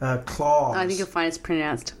 Claws. I think you'll find it's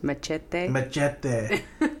pronounced machete. Machete.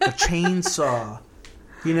 A chainsaw.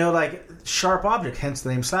 Like sharp object, hence the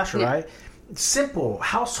name slasher, right? Simple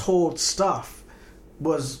household stuff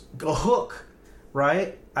was a hook,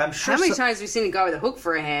 right? I'm sure. How many times have we seen a guy with a hook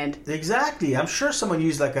for a hand? Exactly. I'm sure someone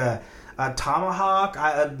used like a tomahawk.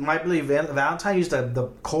 I might believe Valentine used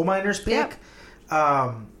the coal miner's pick.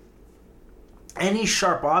 Any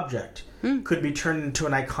sharp object could be turned into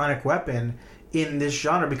an iconic weapon in this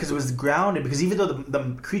genre because it was grounded. Because even though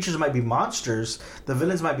the creatures might be monsters, the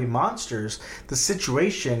villains might be monsters, the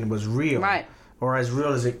situation was real, Right? Or as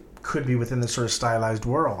real as it could be within this sort of stylized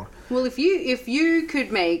world. Well, if you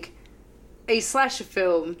could make a slasher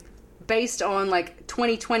film based on like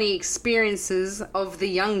 2020 experiences of the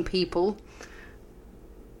young people,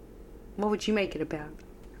 what would you make it about?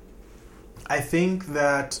 I think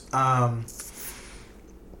that and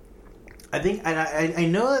I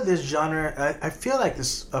know that this genre. I feel like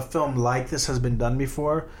a film like this has been done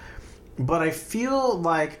before, but I feel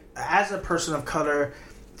like as a person of color,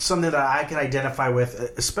 something that I can identify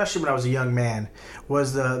with, especially when I was a young man,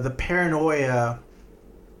 was the paranoia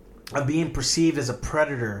of being perceived as a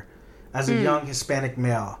predator, as a young Hispanic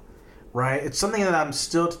male, right? It's something that I'm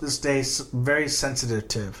still to this day very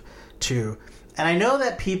sensitive to. And I know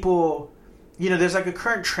that people, there's like a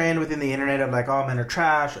current trend within the internet of like all men are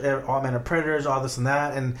trash, all men are predators, all this and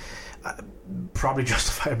that, and probably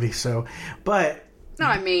justifiably so. But No,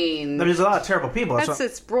 I mean, there's a lot of terrible people.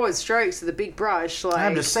 It's broad strokes with a big brush. Like,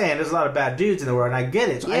 I'm just saying, there's a lot of bad dudes in the world, and I get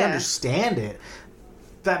it. So I Yeah. understand it.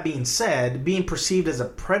 That being said, being perceived as a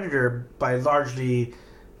predator by largely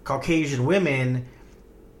Caucasian women,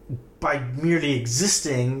 by merely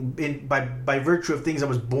existing, by virtue of things I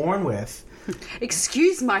was born with.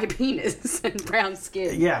 excuse my penis and brown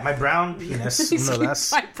skin. Yeah, my brown penis. Excuse No,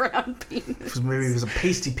 that's my brown penis. maybe if it was a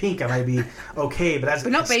pasty pink, I might be okay. But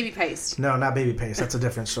But not baby paste. No, not baby paste. That's a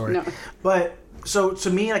different story. No. But so to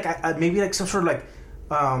me, like I maybe like some sort of like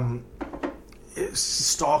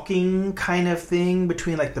stalking kind of thing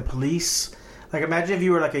between like the police. Like imagine if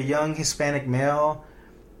you were like a young Hispanic male,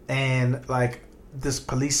 and like this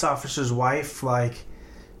police officer's wife like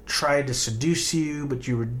tried to seduce you, but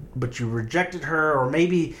you rejected her, or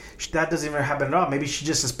maybe that doesn't even happen at all. Maybe she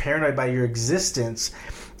just is paranoid by your existence,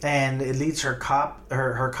 and it leads her cop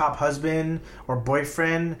husband or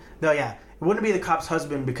boyfriend. No, yeah, it wouldn't be the cop's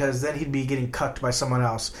husband because then he'd be getting cucked by someone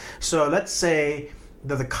else. So let's say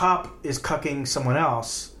that the cop is cucking someone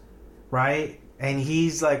else, right? And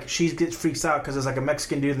he's like, she gets freaks out because there's like a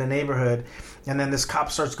Mexican dude in the neighborhood, and then this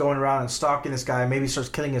cop starts going around and stalking this guy. Maybe starts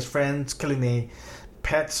killing his friends, killing the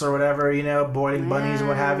pets or whatever, boarding bunnies and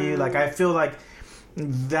what have you. Like I feel like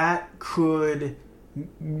that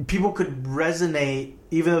people could resonate,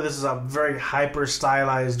 even though this is a very hyper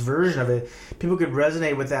stylized version of it. People could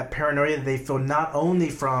resonate with that paranoia that they feel not only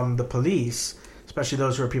from the police, especially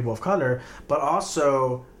those who are people of color, but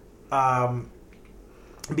also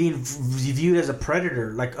being viewed as a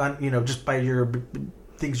predator, like just by your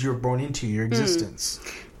things you were born into, your existence.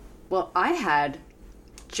 Well, I had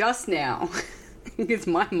just now, because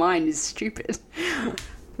my mind is stupid.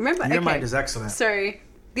 Remember, Your mind is excellent. So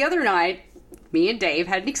the other night, me and Dave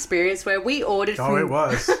had an experience where we ordered. Oh, it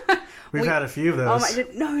was. We've had a few of those.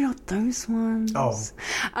 No, not those ones.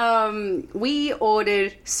 Oh. We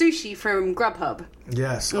ordered sushi from Grubhub.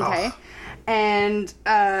 Yes. Okay. Oh. And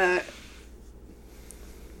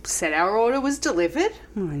said our order was delivered.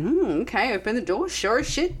 I'm like, okay, open the door. Sure as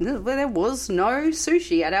shit, there was no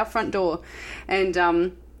sushi at our front door. And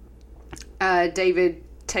David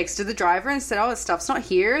texted the driver and said, the stuff's not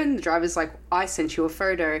here. And the driver's like, I sent you a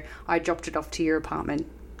photo. I dropped it off to your apartment.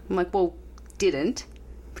 I'm like, well, didn't,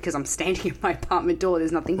 because I'm standing at my apartment door.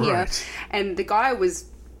 There's nothing here. Right. And the guy was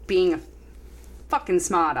being a fucking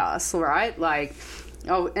smart ass, right? Like,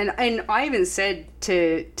 and I even said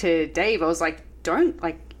to Dave, I was like, don't,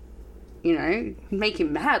 like, make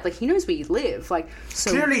him mad. Like, he knows where you live. Like,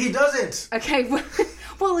 so Clearly he doesn't. Okay,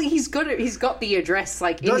 well, he's got it. He's got the address,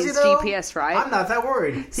 like, Does in he his though? GPS, right? I'm not that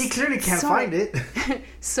worried. He clearly can't find it.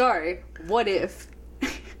 So, what if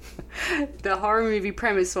the horror movie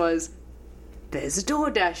premise was there's a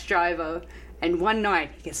DoorDash driver, and one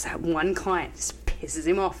night he gets that one client just pisses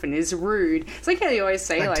him off and is rude. It's like how they always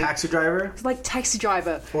say, like taxi driver? It's like Taxi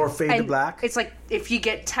Driver. Or Fade to And Black? It's like if you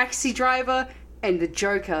get Taxi Driver and the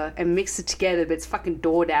Joker and mix it together, but it's fucking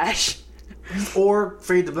DoorDash. Or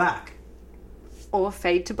Fade to Black. Or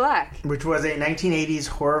Fade to Black. Which was a 1980s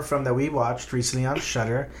horror film that we watched recently on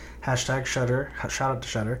Shudder. Hashtag Shudder. Shout out to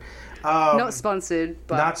Shudder. Not sponsored,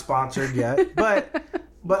 but... Not sponsored yet. But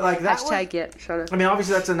like that Hashtag yet, Shudder. I mean,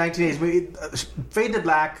 obviously that's a 1980s movie. Fade to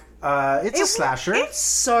Black, it's a slasher. It's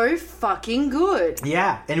so fucking good.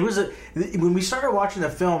 Yeah. And it was when we started watching the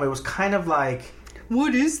film, it was kind of like...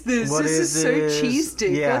 What is this? What this is is this? so cheese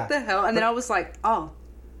stick. Yeah. What the hell? And then I was like, oh.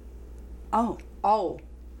 I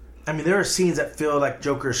mean, there are scenes that feel like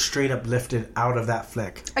Joker straight up lifted out of that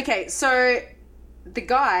flick. Okay, so the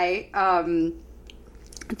guy,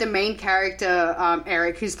 the main character,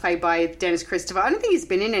 Eric, who's played by Dennis Christopher, I don't think he's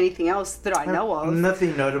been in anything else that I know of.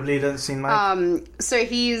 Nothing notably, doesn't seem like. So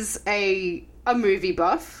he's a a movie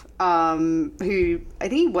buff who I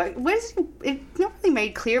think he works. It's not really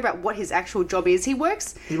made clear about what his actual job is. He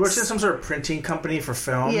works in some sort of printing company for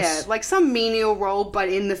films. Yeah, like some menial role, but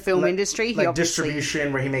in the film industry. Like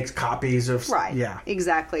distribution, where he makes copies of... Right, yeah.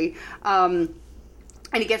 Exactly. And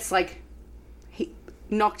he gets, like,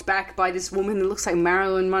 knocked back by this woman that looks like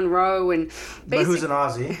Marilyn Monroe. But who's an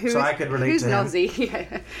Aussie, so I could relate to him. Who's an Aussie,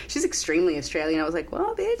 yeah. She's extremely Australian. I was like,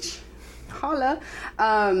 well, bitch, holla.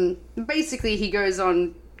 Basically, he goes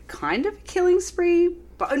on kind of a killing spree,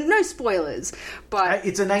 but no spoilers. But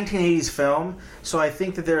it's a 1980s film, so I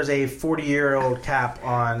think that there's a 40-year-old cap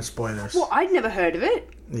on spoilers. Well, I'd never heard of it.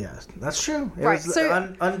 Yeah, that's true. It Right, was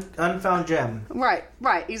so- unfound gem. Right,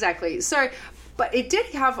 exactly. So, but it did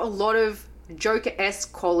have a lot of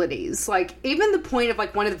Joker-esque qualities. Like, even the point of,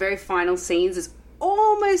 like, one of the very final scenes is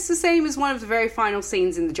almost the same as one of the very final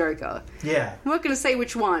scenes in the Joker. Yeah. I'm not going to say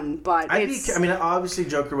which one, but obviously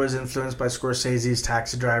Joker was influenced by Scorsese's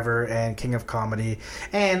Taxi Driver and King of Comedy,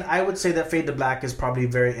 and I would say that Fade to Black is probably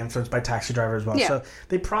very influenced by Taxi Driver as well. Yeah. So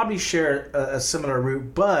they probably share a similar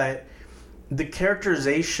route, but the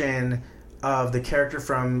characterization of the character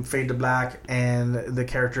from Fade to Black and the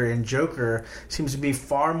character in Joker seems to be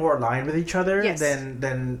far more aligned with each other than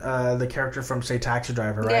the character from, say, Taxi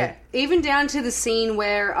Driver, right? Yeah, even down to the scene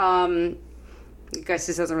where, I guess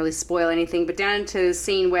this doesn't really spoil anything, but down to the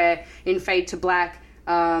scene where in Fade to Black,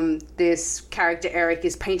 this character Eric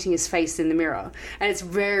is painting his face in the mirror, and it's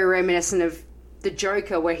very reminiscent of the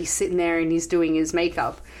Joker, where he's sitting there and he's doing his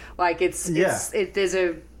makeup. Like it's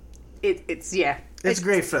It's a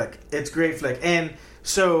great flick. It's a great flick. And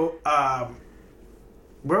so,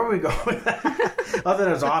 where were we going with that? Oh, that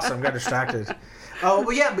was awesome. Got distracted. Oh,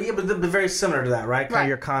 but very similar to that, right? Kind of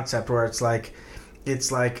your concept where it's like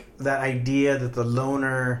that idea that the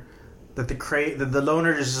loner, the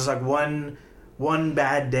loner is just like one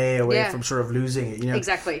bad day away from sort of losing it. You know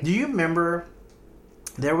exactly. Do you remember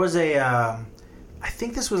there was I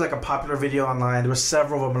think this was like a popular video online. There was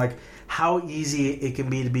several of them, like how easy it can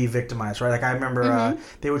be to be victimized, right? Like I remember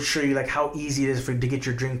they would show you like how easy it is to get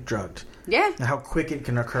your drink drugged. Yeah. And how quick it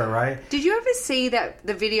can occur, right? Did you ever see the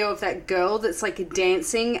video of that girl that's like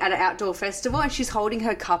dancing at an outdoor festival and she's holding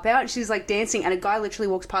her cup out and she's like dancing and a guy literally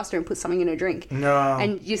walks past her and puts something in her drink? No.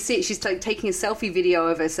 And you see she's like taking a selfie video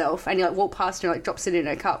of herself and you like walk past her and like drops it in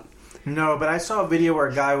her cup. No, but I saw a video where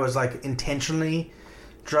a guy was like intentionally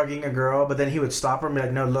drugging a girl, but then he would stop her and be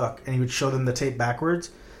like, no, look. And he would show them the tape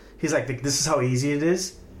backwards. He's like, this is how easy it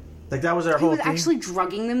is. Like, that was our whole thing. He was actually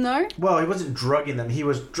drugging them, though? Well, he wasn't drugging them. He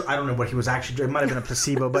was, I don't know what he was actually, it might have been a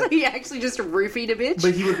placebo, but... He actually just roofied a bitch?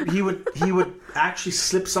 But he would actually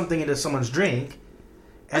slip something into someone's drink.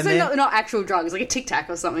 And so not actual drugs, like a Tic Tac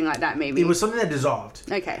or something like that, maybe. It was something that dissolved.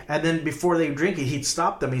 Okay. And then before they drink it, he'd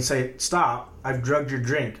stop them. He'd say, stop, I've drugged your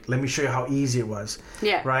drink. Let me show you how easy it was.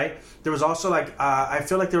 Yeah. Right? There was also, like, I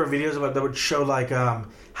feel like there were videos that would show, like,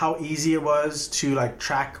 how easy it was to, like,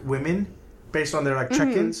 track women based on their, like,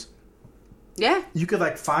 check-ins. Yeah. You could,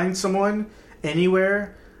 like, find someone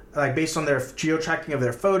anywhere, like, based on their geo-tracking of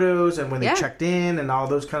their photos and when they checked in and all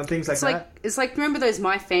those kind of things like that. It's like, remember those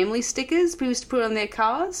My Family stickers people used to put on their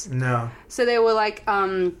cars? No. So they were, like,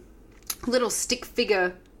 little stick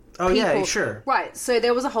figure Oh, people. yeah, sure. Right. So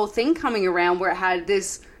there was a whole thing coming around where it had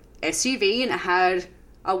this SUV and it had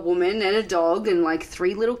a woman and a dog and like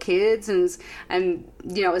 3 little kids and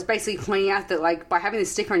you know, it was basically pointing out that like by having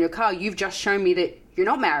this sticker on your car, you've just shown me that you're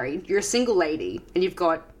not married, you're a single lady and you've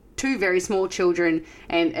got 2 very small children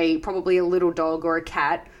and probably a little dog or a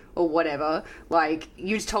cat or whatever. Like,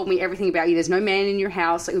 you just told me everything about you. There's no man in your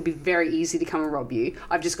house. It would be very easy to come and rob you.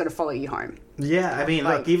 I've just got to follow you home. Yeah, I mean,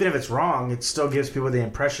 look, even if it's wrong, it still gives people the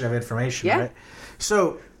impression of information, right?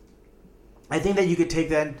 So I think that you could take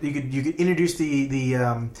that, you could introduce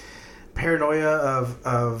the paranoia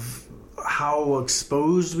of how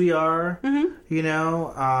exposed we are. You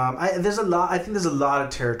know, I think there's a lot of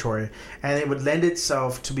territory, and it would lend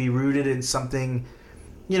itself to be rooted in something.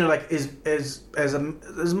 You know, like as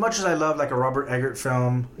much as I love like a Robert Eggert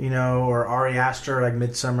film, you know, or Ari Aster like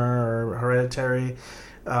Midsummer or Hereditary,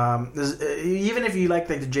 even if you like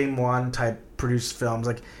the James Wan type produced films,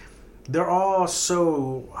 like they're all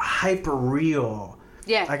so hyper real.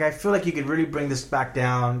 Yeah. Like I feel like you could really bring this back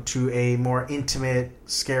down to a more intimate,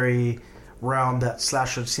 scary realm that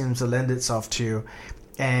slasher seems to lend itself to,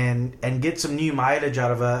 and get some new mileage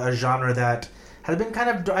out of a genre that has been kind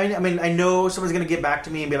of... I mean, I know someone's going to get back to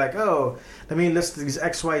me and be like, oh, let me list these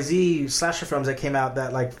XYZ slasher films that came out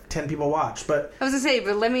that, like, 10 people watched, but... I was going to say,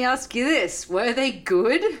 but let me ask you this. Were they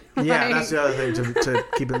good? Yeah, that's the other thing to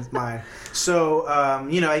keep in mind. So,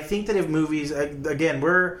 you know, I think that if movies... Again,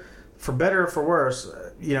 we're, for better or for worse,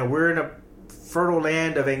 you know, we're in a fertile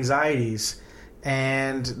land of anxieties.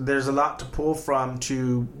 And there's a lot to pull from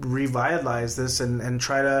to revitalize this and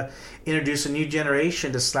try to introduce a new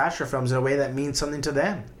generation to slasher films in a way that means something to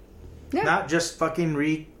them. Yeah. Not just fucking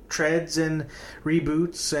retreads and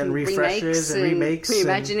reboots and refreshes and remakes.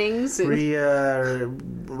 Reimaginings.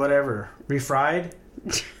 Whatever. Refried.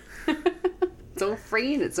 It's all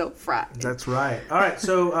free and it's all fried. That's right. All right,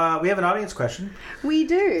 so we have an audience question. We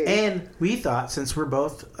do. And we thought, since we're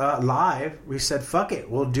both live, we said, fuck it,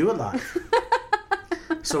 we'll do it live.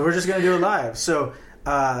 So we're just going to do it live. So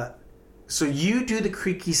you do the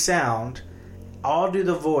creaky sound, I'll do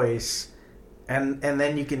the voice, and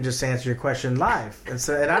then you can just answer your question live. And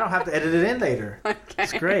I don't have to edit it in later. Okay.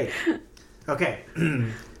 It's great. Okay.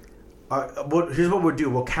 Here's what we'll do.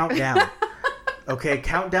 We'll count down. Okay,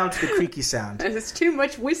 count down to the creaky sound. There's too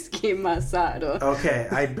much whiskey in my cider. Okay,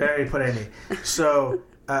 I barely put any. So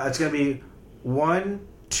it's going to be 1,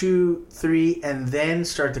 2, 3, and then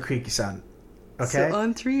start the creaky sound. Okay? So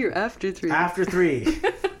on 3 or after 3? After 3.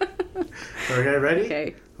 Okay, ready?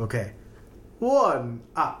 Okay. Okay. 1,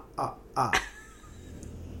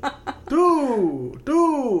 2,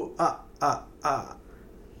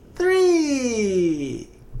 3.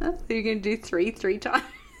 So you're going to do 3 times?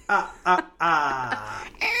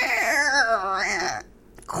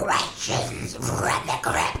 Questions from the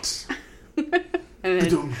crypt. And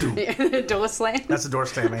then the door slam. That's the door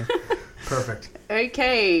slamming. Perfect.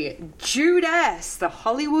 Okay, Judas, the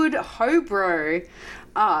Hollywood Hobro,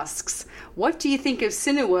 asks, what do you think of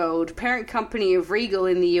Cineworld, parent company of Regal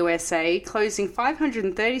in the USA, closing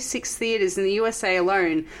 536 theatres in the USA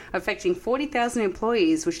alone, affecting 40,000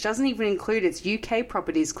 employees, which doesn't even include its UK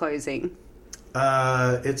properties closing?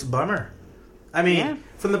 It's a bummer. I mean,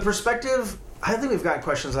 from the perspective, I think we've gotten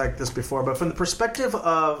questions like this before, but from the perspective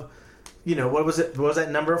of, what was it? What was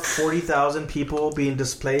that number? 40,000 people being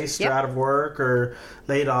displaced or out of work or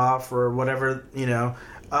laid off or whatever,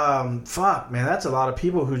 fuck, man, that's a lot of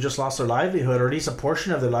people who just lost their livelihood, or at least a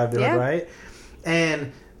portion of their livelihood, right?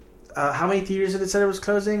 And how many theaters did it say it was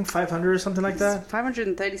closing? 500 or something like that?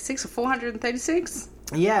 536 or 436?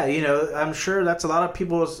 Yeah, I'm sure that's a lot of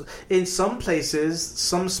people. In some places,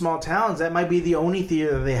 some small towns, that might be the only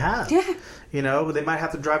theater that they have. Yeah. They might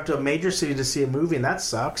have to drive to a major city to see a movie, and that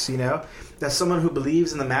sucks, As someone who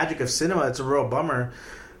believes in the magic of cinema, it's a real bummer.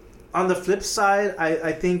 On the flip side,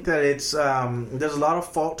 I think that it's there's a lot of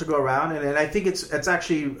fault to go around, and I think it's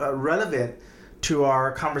actually relevant to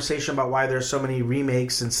our conversation about why there's so many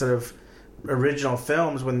remakes instead of original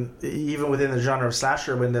films, when even within the genre of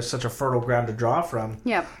slasher, when there's such a fertile ground to draw from.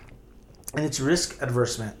 Yeah. And it's risk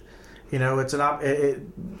advertisement.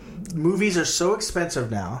 Movies are so expensive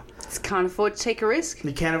now. Can't afford to take a risk.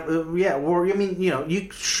 You can't.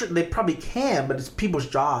 They probably can, but it's people's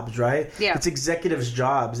jobs, right? Yeah. It's executives'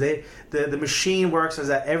 jobs. The machine works as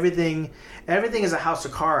that everything is a house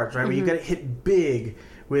of cards, right? Mm-hmm. Where you got to hit big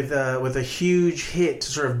with a huge hit to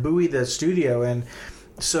sort of buoy the studio, and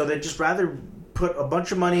so they just rather put a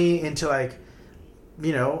bunch of money into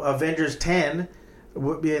Avengers 10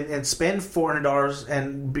 and spend $400,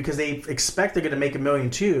 and because they expect they're going to make $1.2 million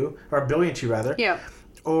or $1.2 billion rather. Yeah.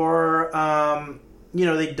 Or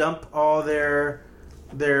they dump all their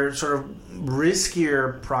sort of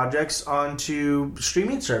riskier projects onto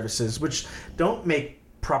streaming services, which don't make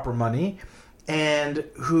proper money, and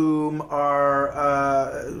whom are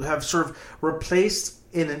have sort of replaced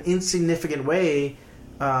in an insignificant way,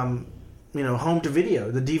 home to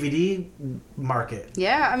video, the DVD market.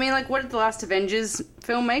 Yeah, I mean, what did the last Avengers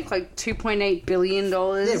film make? $2.8 billion.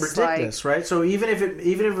 Yeah, ridiculous, right? So even if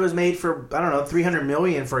it was made for, I don't know, $300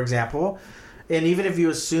 million, for example, and even if you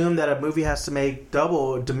assume that a movie has to make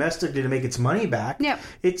double domestically to make its money back,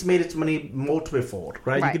 it's made its money multiple-fold,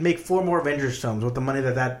 right? You could make 4 more Avengers films with the money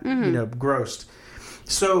that grossed.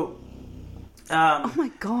 So, oh my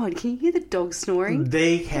God! Can you hear the dog snoring?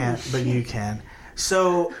 They can't, but you can.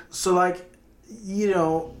 So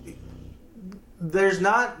there's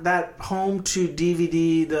not that home to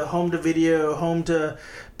DVD, the home to video, home to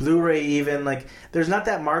Blu-ray even. There's not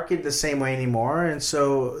that market the same way anymore. And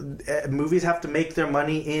so movies have to make their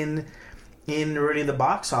money in really the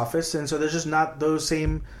box office. And so there's just not those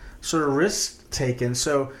same sort of risks taken.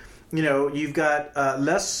 So, you've got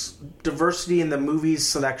less diversity in the movies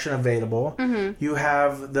selection available. Mm-hmm. You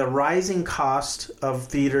have the rising cost of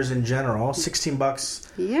theaters in general,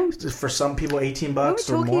 $16. Yeah. For some people, $18 or more. We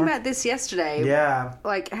were talking about this yesterday. Yeah.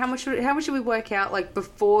 How much should we work out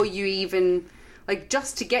before you even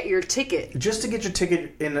just to get your ticket? Just to get your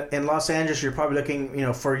ticket in Los Angeles, you're probably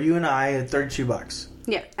looking, for you and I, at $32.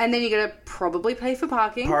 Yeah, and then you're gonna probably pay for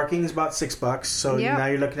parking. Parking is about $6, so now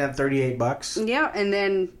you're looking at $38. Yeah, and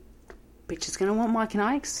then bitch is going to want Mike and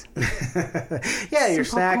Ike's. Yeah, your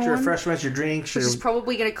Some snacks, your popcorn, refreshments, your drinks. Which is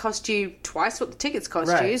probably going to cost you twice what the tickets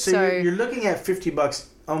cost you. So you're looking at $50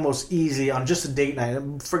 almost easy on just a date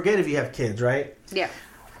night. Forget if you have kids, right? Yeah.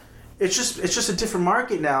 It's just a different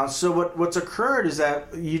market now. So what's occurred is that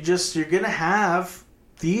you're going to have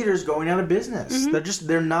theaters going out of business. Mm-hmm.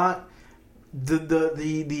 They're not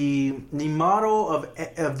the model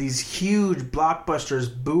of these huge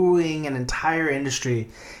blockbusters booing an entire industry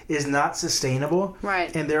is not sustainable.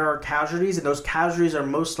 Right. And there are casualties, and those casualties are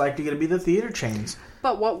most likely going to be the theater chains.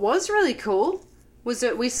 But what was really cool was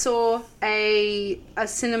that we saw a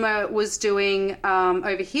cinema was doing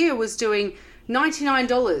over here was doing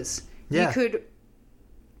 $99. Yeah. You could,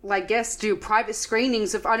 I guess, do private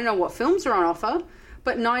screenings of I don't know what films are on offer,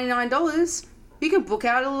 but $99 you can book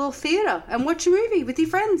out a little theater and watch a movie with your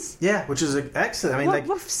friends. Yeah, which is excellent. I mean,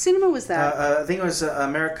 what cinema was that? I think it was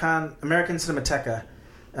American Cinemateca.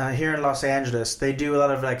 Here in Los Angeles, they do a lot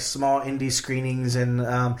of like small indie screenings, and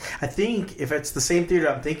I think if it's the same theater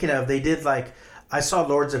I'm thinking of, they did like I saw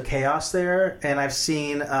Lords of Chaos there, and I've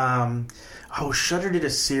seen Shudder did a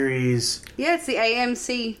series. Yeah, it's the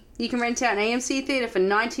AMC. You can rent out an AMC theater for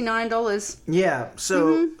 $99. Yeah,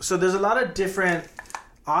 so there's a lot of different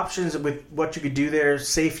options with what you could do there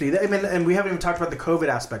safely. I mean, and we haven't even talked about the COVID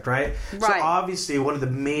aspect, right? So obviously, one of the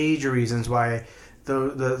major reasons why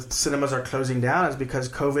the cinemas are closing down is because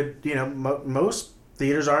COVID. You know, most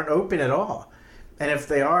theaters aren't open at all, and if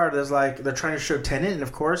they are, they're trying to show Tenet, and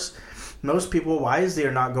of course, most people wisely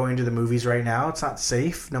are not going to the movies right now. It's not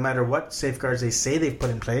safe, no matter what safeguards they say they've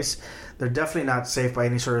put in place. They're definitely not safe by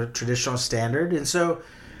any sort of traditional standard, and so.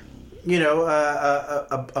 You know,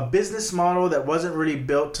 a business model that wasn't really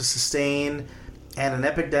built to sustain, and an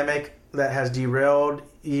epidemic that has derailed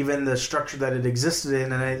even the structure that it existed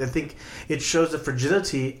in. And I think it shows the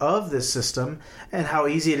fragility of this system and how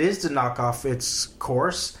easy it is to knock off its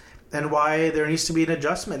course, and why there needs to be an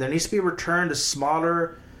adjustment. There needs to be a return to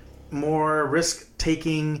smaller, more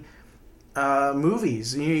risk-taking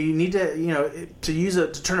movies. You need to,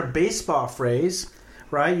 to turn a baseball phrase.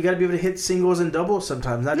 Right, you got to be able to hit singles and doubles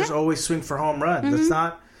sometimes, not just always swing for home runs. Mm-hmm. That's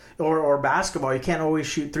not, or basketball. You can't always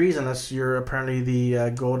shoot threes unless you're apparently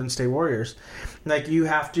the Golden State Warriors. Like you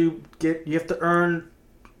have to earn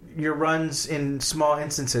your runs in small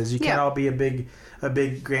instances. You can't all be a big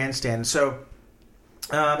grandstand. So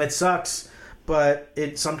it sucks, but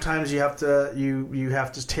sometimes you have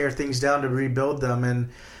to tear things down to rebuild them. And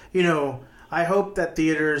I hope that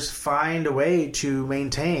theaters find a way to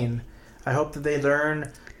maintain. I hope that they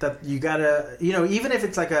learn that you gotta, even if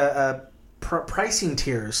it's like a pricing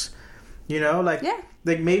tiers, like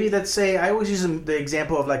maybe let's say I always use the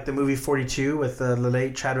example of like the movie 42 with the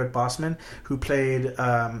late Chadwick Boseman who played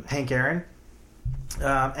Hank Aaron,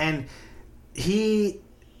 and he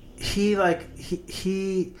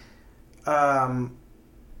I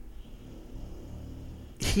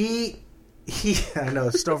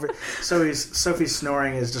know Sophie's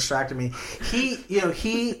snoring is distracting me.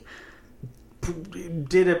 He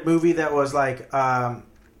did a movie that was like,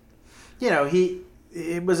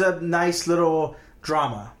 it was a nice little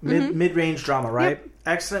drama, mid-range drama, right? Yep.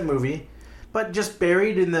 Excellent movie, but just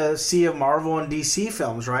buried in the sea of Marvel and DC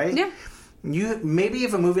films, right? Yeah. Maybe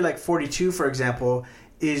if a movie like 42, for example,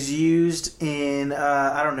 is used in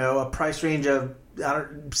a price range of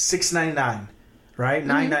 $6.99, right?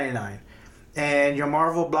 $9.99, and your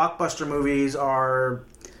Marvel blockbuster movies are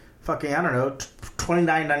fucking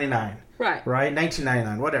 $29.99. Right.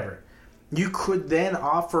 $19.99, whatever. You could then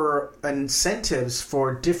offer incentives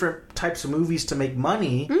for different types of movies to make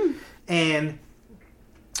money. And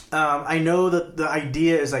I know that the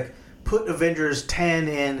idea is like put Avengers 10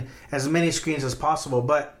 in as many screens as possible,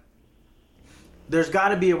 but there's got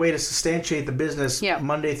to be a way to substantiate the business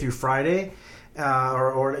Monday through Friday.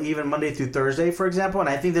 Or even Monday through Thursday, for example. And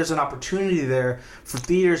I think there's an opportunity there for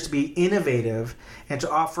theaters to be innovative and to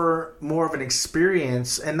offer more of an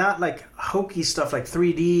experience and not like hokey stuff like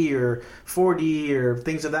 3D or 4D or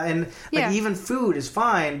things of that. And like even food is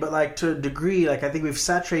fine, but like to a degree, like I think we've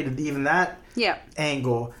saturated even that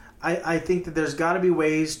angle. I think that there's got to be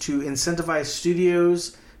ways to incentivize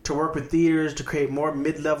studios to work with theaters to create more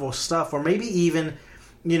mid-level stuff, or maybe even...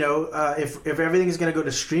 if everything is going to go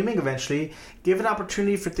to streaming eventually, give an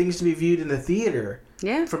opportunity for things to be viewed in the theater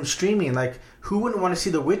from streaming. Like, who wouldn't want to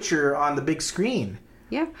see The Witcher on the big screen?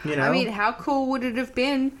 Yeah. I mean, how cool would it have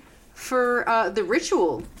been for The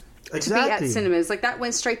Ritual to be at cinemas? Like, that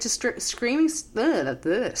went straight to screaming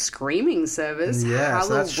service. Yes,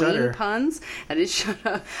 Halloween puns. That is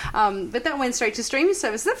Shudder. But that went straight to streaming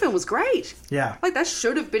service. That film was great. Yeah. Like, that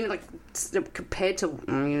should have been, like, compared to...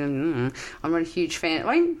 I'm not a huge fan.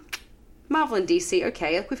 I mean, Marvel and DC,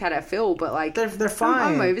 okay, like we've had our fill, but like They're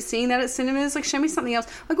fine. I'm overseeing that at cinemas. Like, show me something else.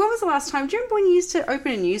 Like, when was the last time? Do you remember when you used to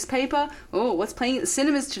open a newspaper? Oh, what's playing at the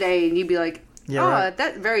cinemas today? And you'd be like, Yeah, right.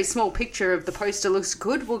 That very small picture of the poster looks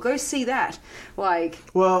good. We'll go see that. Like,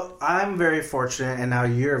 Well, I'm very fortunate, and now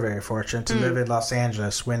you're very fortunate to live in Los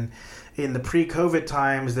Angeles. When in the pre-COVID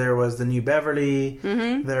times, there was the New Beverly,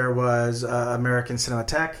 there was American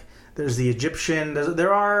Cinematheque, there's the Egyptian.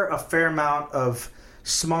 There are a fair amount of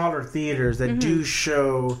smaller theaters that do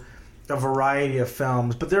show a variety of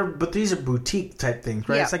films, but these are boutique type things,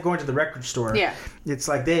 right? Yeah. It's like going to the record store. Yeah. It's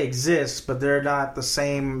like they exist, but they're not the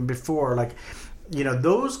same before. Like, you know,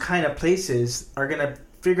 those kind of places are going to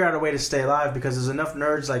figure out a way to stay alive because there's enough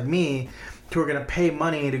nerds like me who are going to pay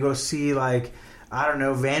money to go see, like, I don't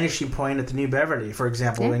know, Vanishing Point at the New Beverly, for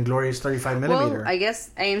example, in glorious 35 millimeter. well, I guess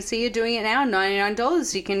AMC are doing it now,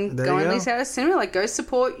 $99. You can There go you and go. lease out a cinema. Like, go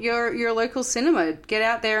support your local cinema. Get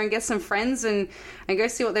out there and get some friends and go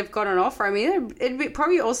see what they've got on offer. I mean, it'd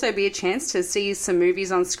probably also be a chance to see some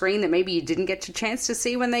movies on screen that maybe you didn't get a chance to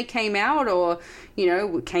see when they came out, or, you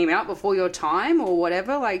know, came out before your time or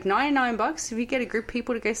whatever. Like, $99, if you get a group of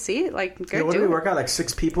people to go see it, like, go what do do we it. work out? Like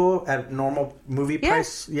 6 people at normal movie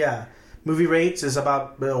price? Yeah. Movie rates is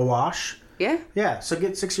about a wash. Yeah. Yeah, so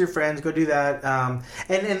get 6 of your friends, go do that.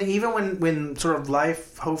 And even when sort of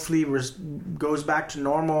life hopefully goes back to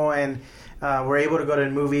normal and we're able to go to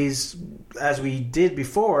movies as we did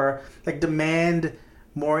before, like, demand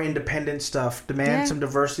more independent stuff, demand some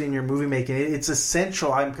diversity in your movie making. It's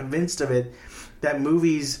essential, I'm convinced of it, that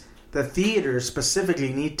movies, the theaters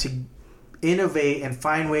specifically, need to innovate and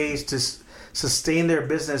find ways to sustain their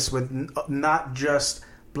business with not just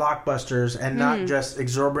blockbusters and not just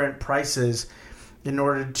exorbitant prices in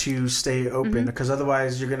order to stay open, because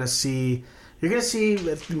otherwise you're going to see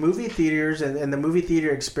movie theaters and the movie theater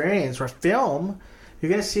experience or film, you're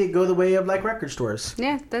going to see it go the way of, like, record stores.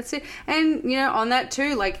 Yeah, that's it. And, you know, on that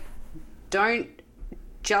too, like, don't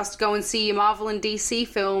just go and see your Marvel and DC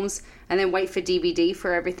films and then wait for DVD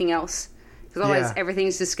for everything else. Because otherwise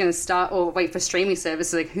everything's just going to start, or wait for streaming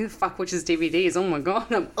services. Like, who the fuck watches DVDs? Oh my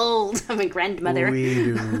god, I'm old. I'm a grandmother. We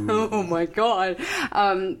do. Oh my god.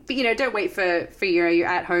 But, you know, don't wait for you know, your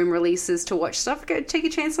at-home releases to watch stuff. Go take a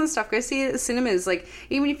chance on stuff. Go see it at the cinemas. Like,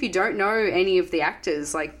 even if you don't know any of the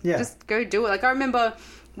actors, like, just go do it. Like, I remember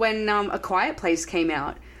when A Quiet Place came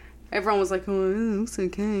out. Everyone was like, oh, it looks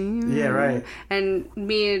okay. Yeah, right. And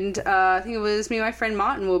me and, I think it was me and my friend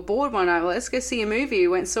Martin were bored one night. Well, let's go see a movie. We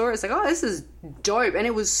went and saw it. It's like, oh, this is dope. And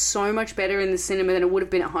it was so much better in the cinema than it would have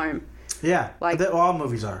been at home. Yeah, Like, all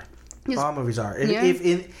movies are. All movies are.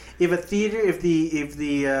 If a theater, if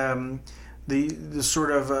the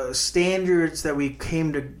sort of standards that we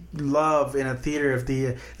came to love in a theater, if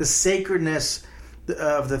the sacredness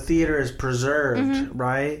of the theater is preserved,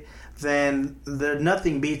 right? Then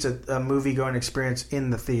nothing beats a movie going experience in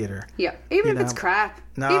the theater. Yeah, even if it's crap.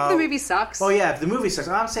 No. Even if the movie sucks. Oh yeah, if the movie sucks.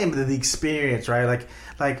 I'm saying the experience, right?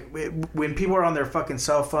 Like when people are on their fucking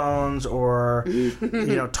cell phones or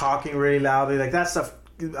you know, talking really loudly, like that stuff.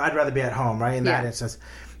 I'd rather be at home, right? In that instance,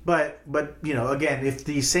 but you know, again, if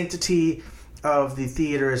the sanctity of the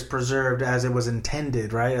theater is preserved as it was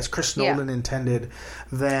intended, right, as Chris Nolan intended,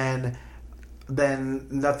 then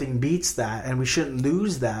nothing beats that, and we shouldn't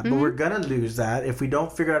lose that. But we're gonna lose that if we don't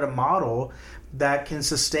figure out a model that can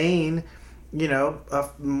sustain, you know,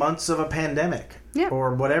 months of a pandemic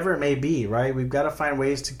or whatever it may be, right? We've got to find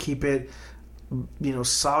ways to keep it, you know,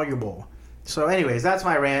 soluble. So anyways, that's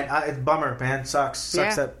my rant. It's bummer, man. Sucks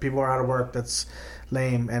that people are out of work. That's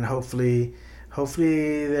lame. And hopefully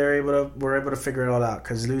we're able to figure it all out,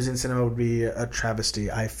 because losing cinema would be a travesty,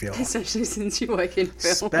 I feel. Especially since you work in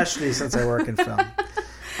film. Especially since I work in film.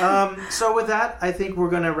 So with that, I think we're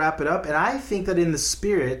going to wrap it up. And I think that in the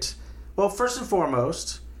spirit, well, first and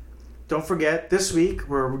foremost, don't forget, this week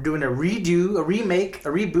we're doing a redo, a remake, a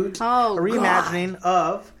reboot, a reimagining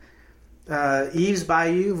of Eve's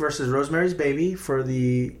Bayou versus Rosemary's Baby for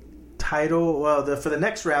the title, for the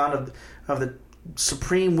next round of the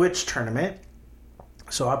Supreme Witch Tournament.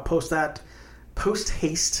 So I'll post that post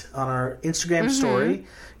haste on our Instagram story.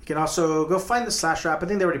 You can also go find the Slash Rap. I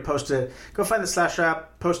think they already posted it. Go find the Slash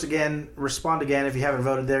Rap, post again, respond again if you haven't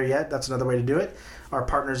voted there yet. That's another way to do it. Our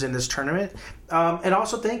partners in this tournament. And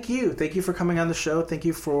also thank you. Thank you for coming on the show. Thank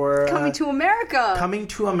you for... Coming to America. Coming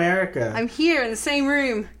to America. I'm here in the same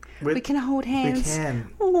room. We can hold hands. We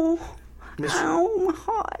can. Oh, my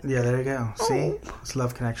heart. Yeah, there you go. See? It's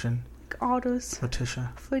love connection. Otters.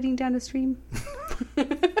 Letitia. Floating down the stream.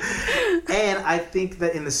 And I think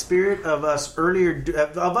that in the spirit of us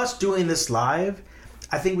doing this live,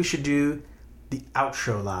 I think we should do the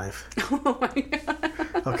outro live. Oh my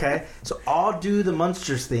god. Okay? So I'll do the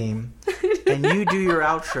Munsters theme, and you do your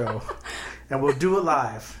outro, and we'll do it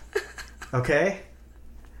live. Okay?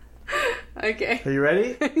 Okay. Are you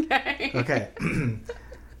ready? Okay. Okay.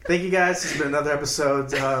 Thank you guys. This has been another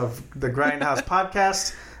episode of the Grindhouse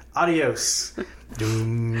Podcast. Adios.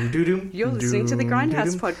 You're listening to the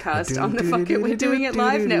Grindhouse Podcast on the Fuck It, We're Doing It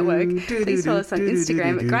Live network. Please follow us on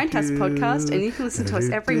Instagram at Grindhouse Podcast, and you can listen to us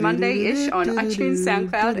every Monday-ish on iTunes,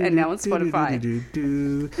 SoundCloud, and now on Spotify.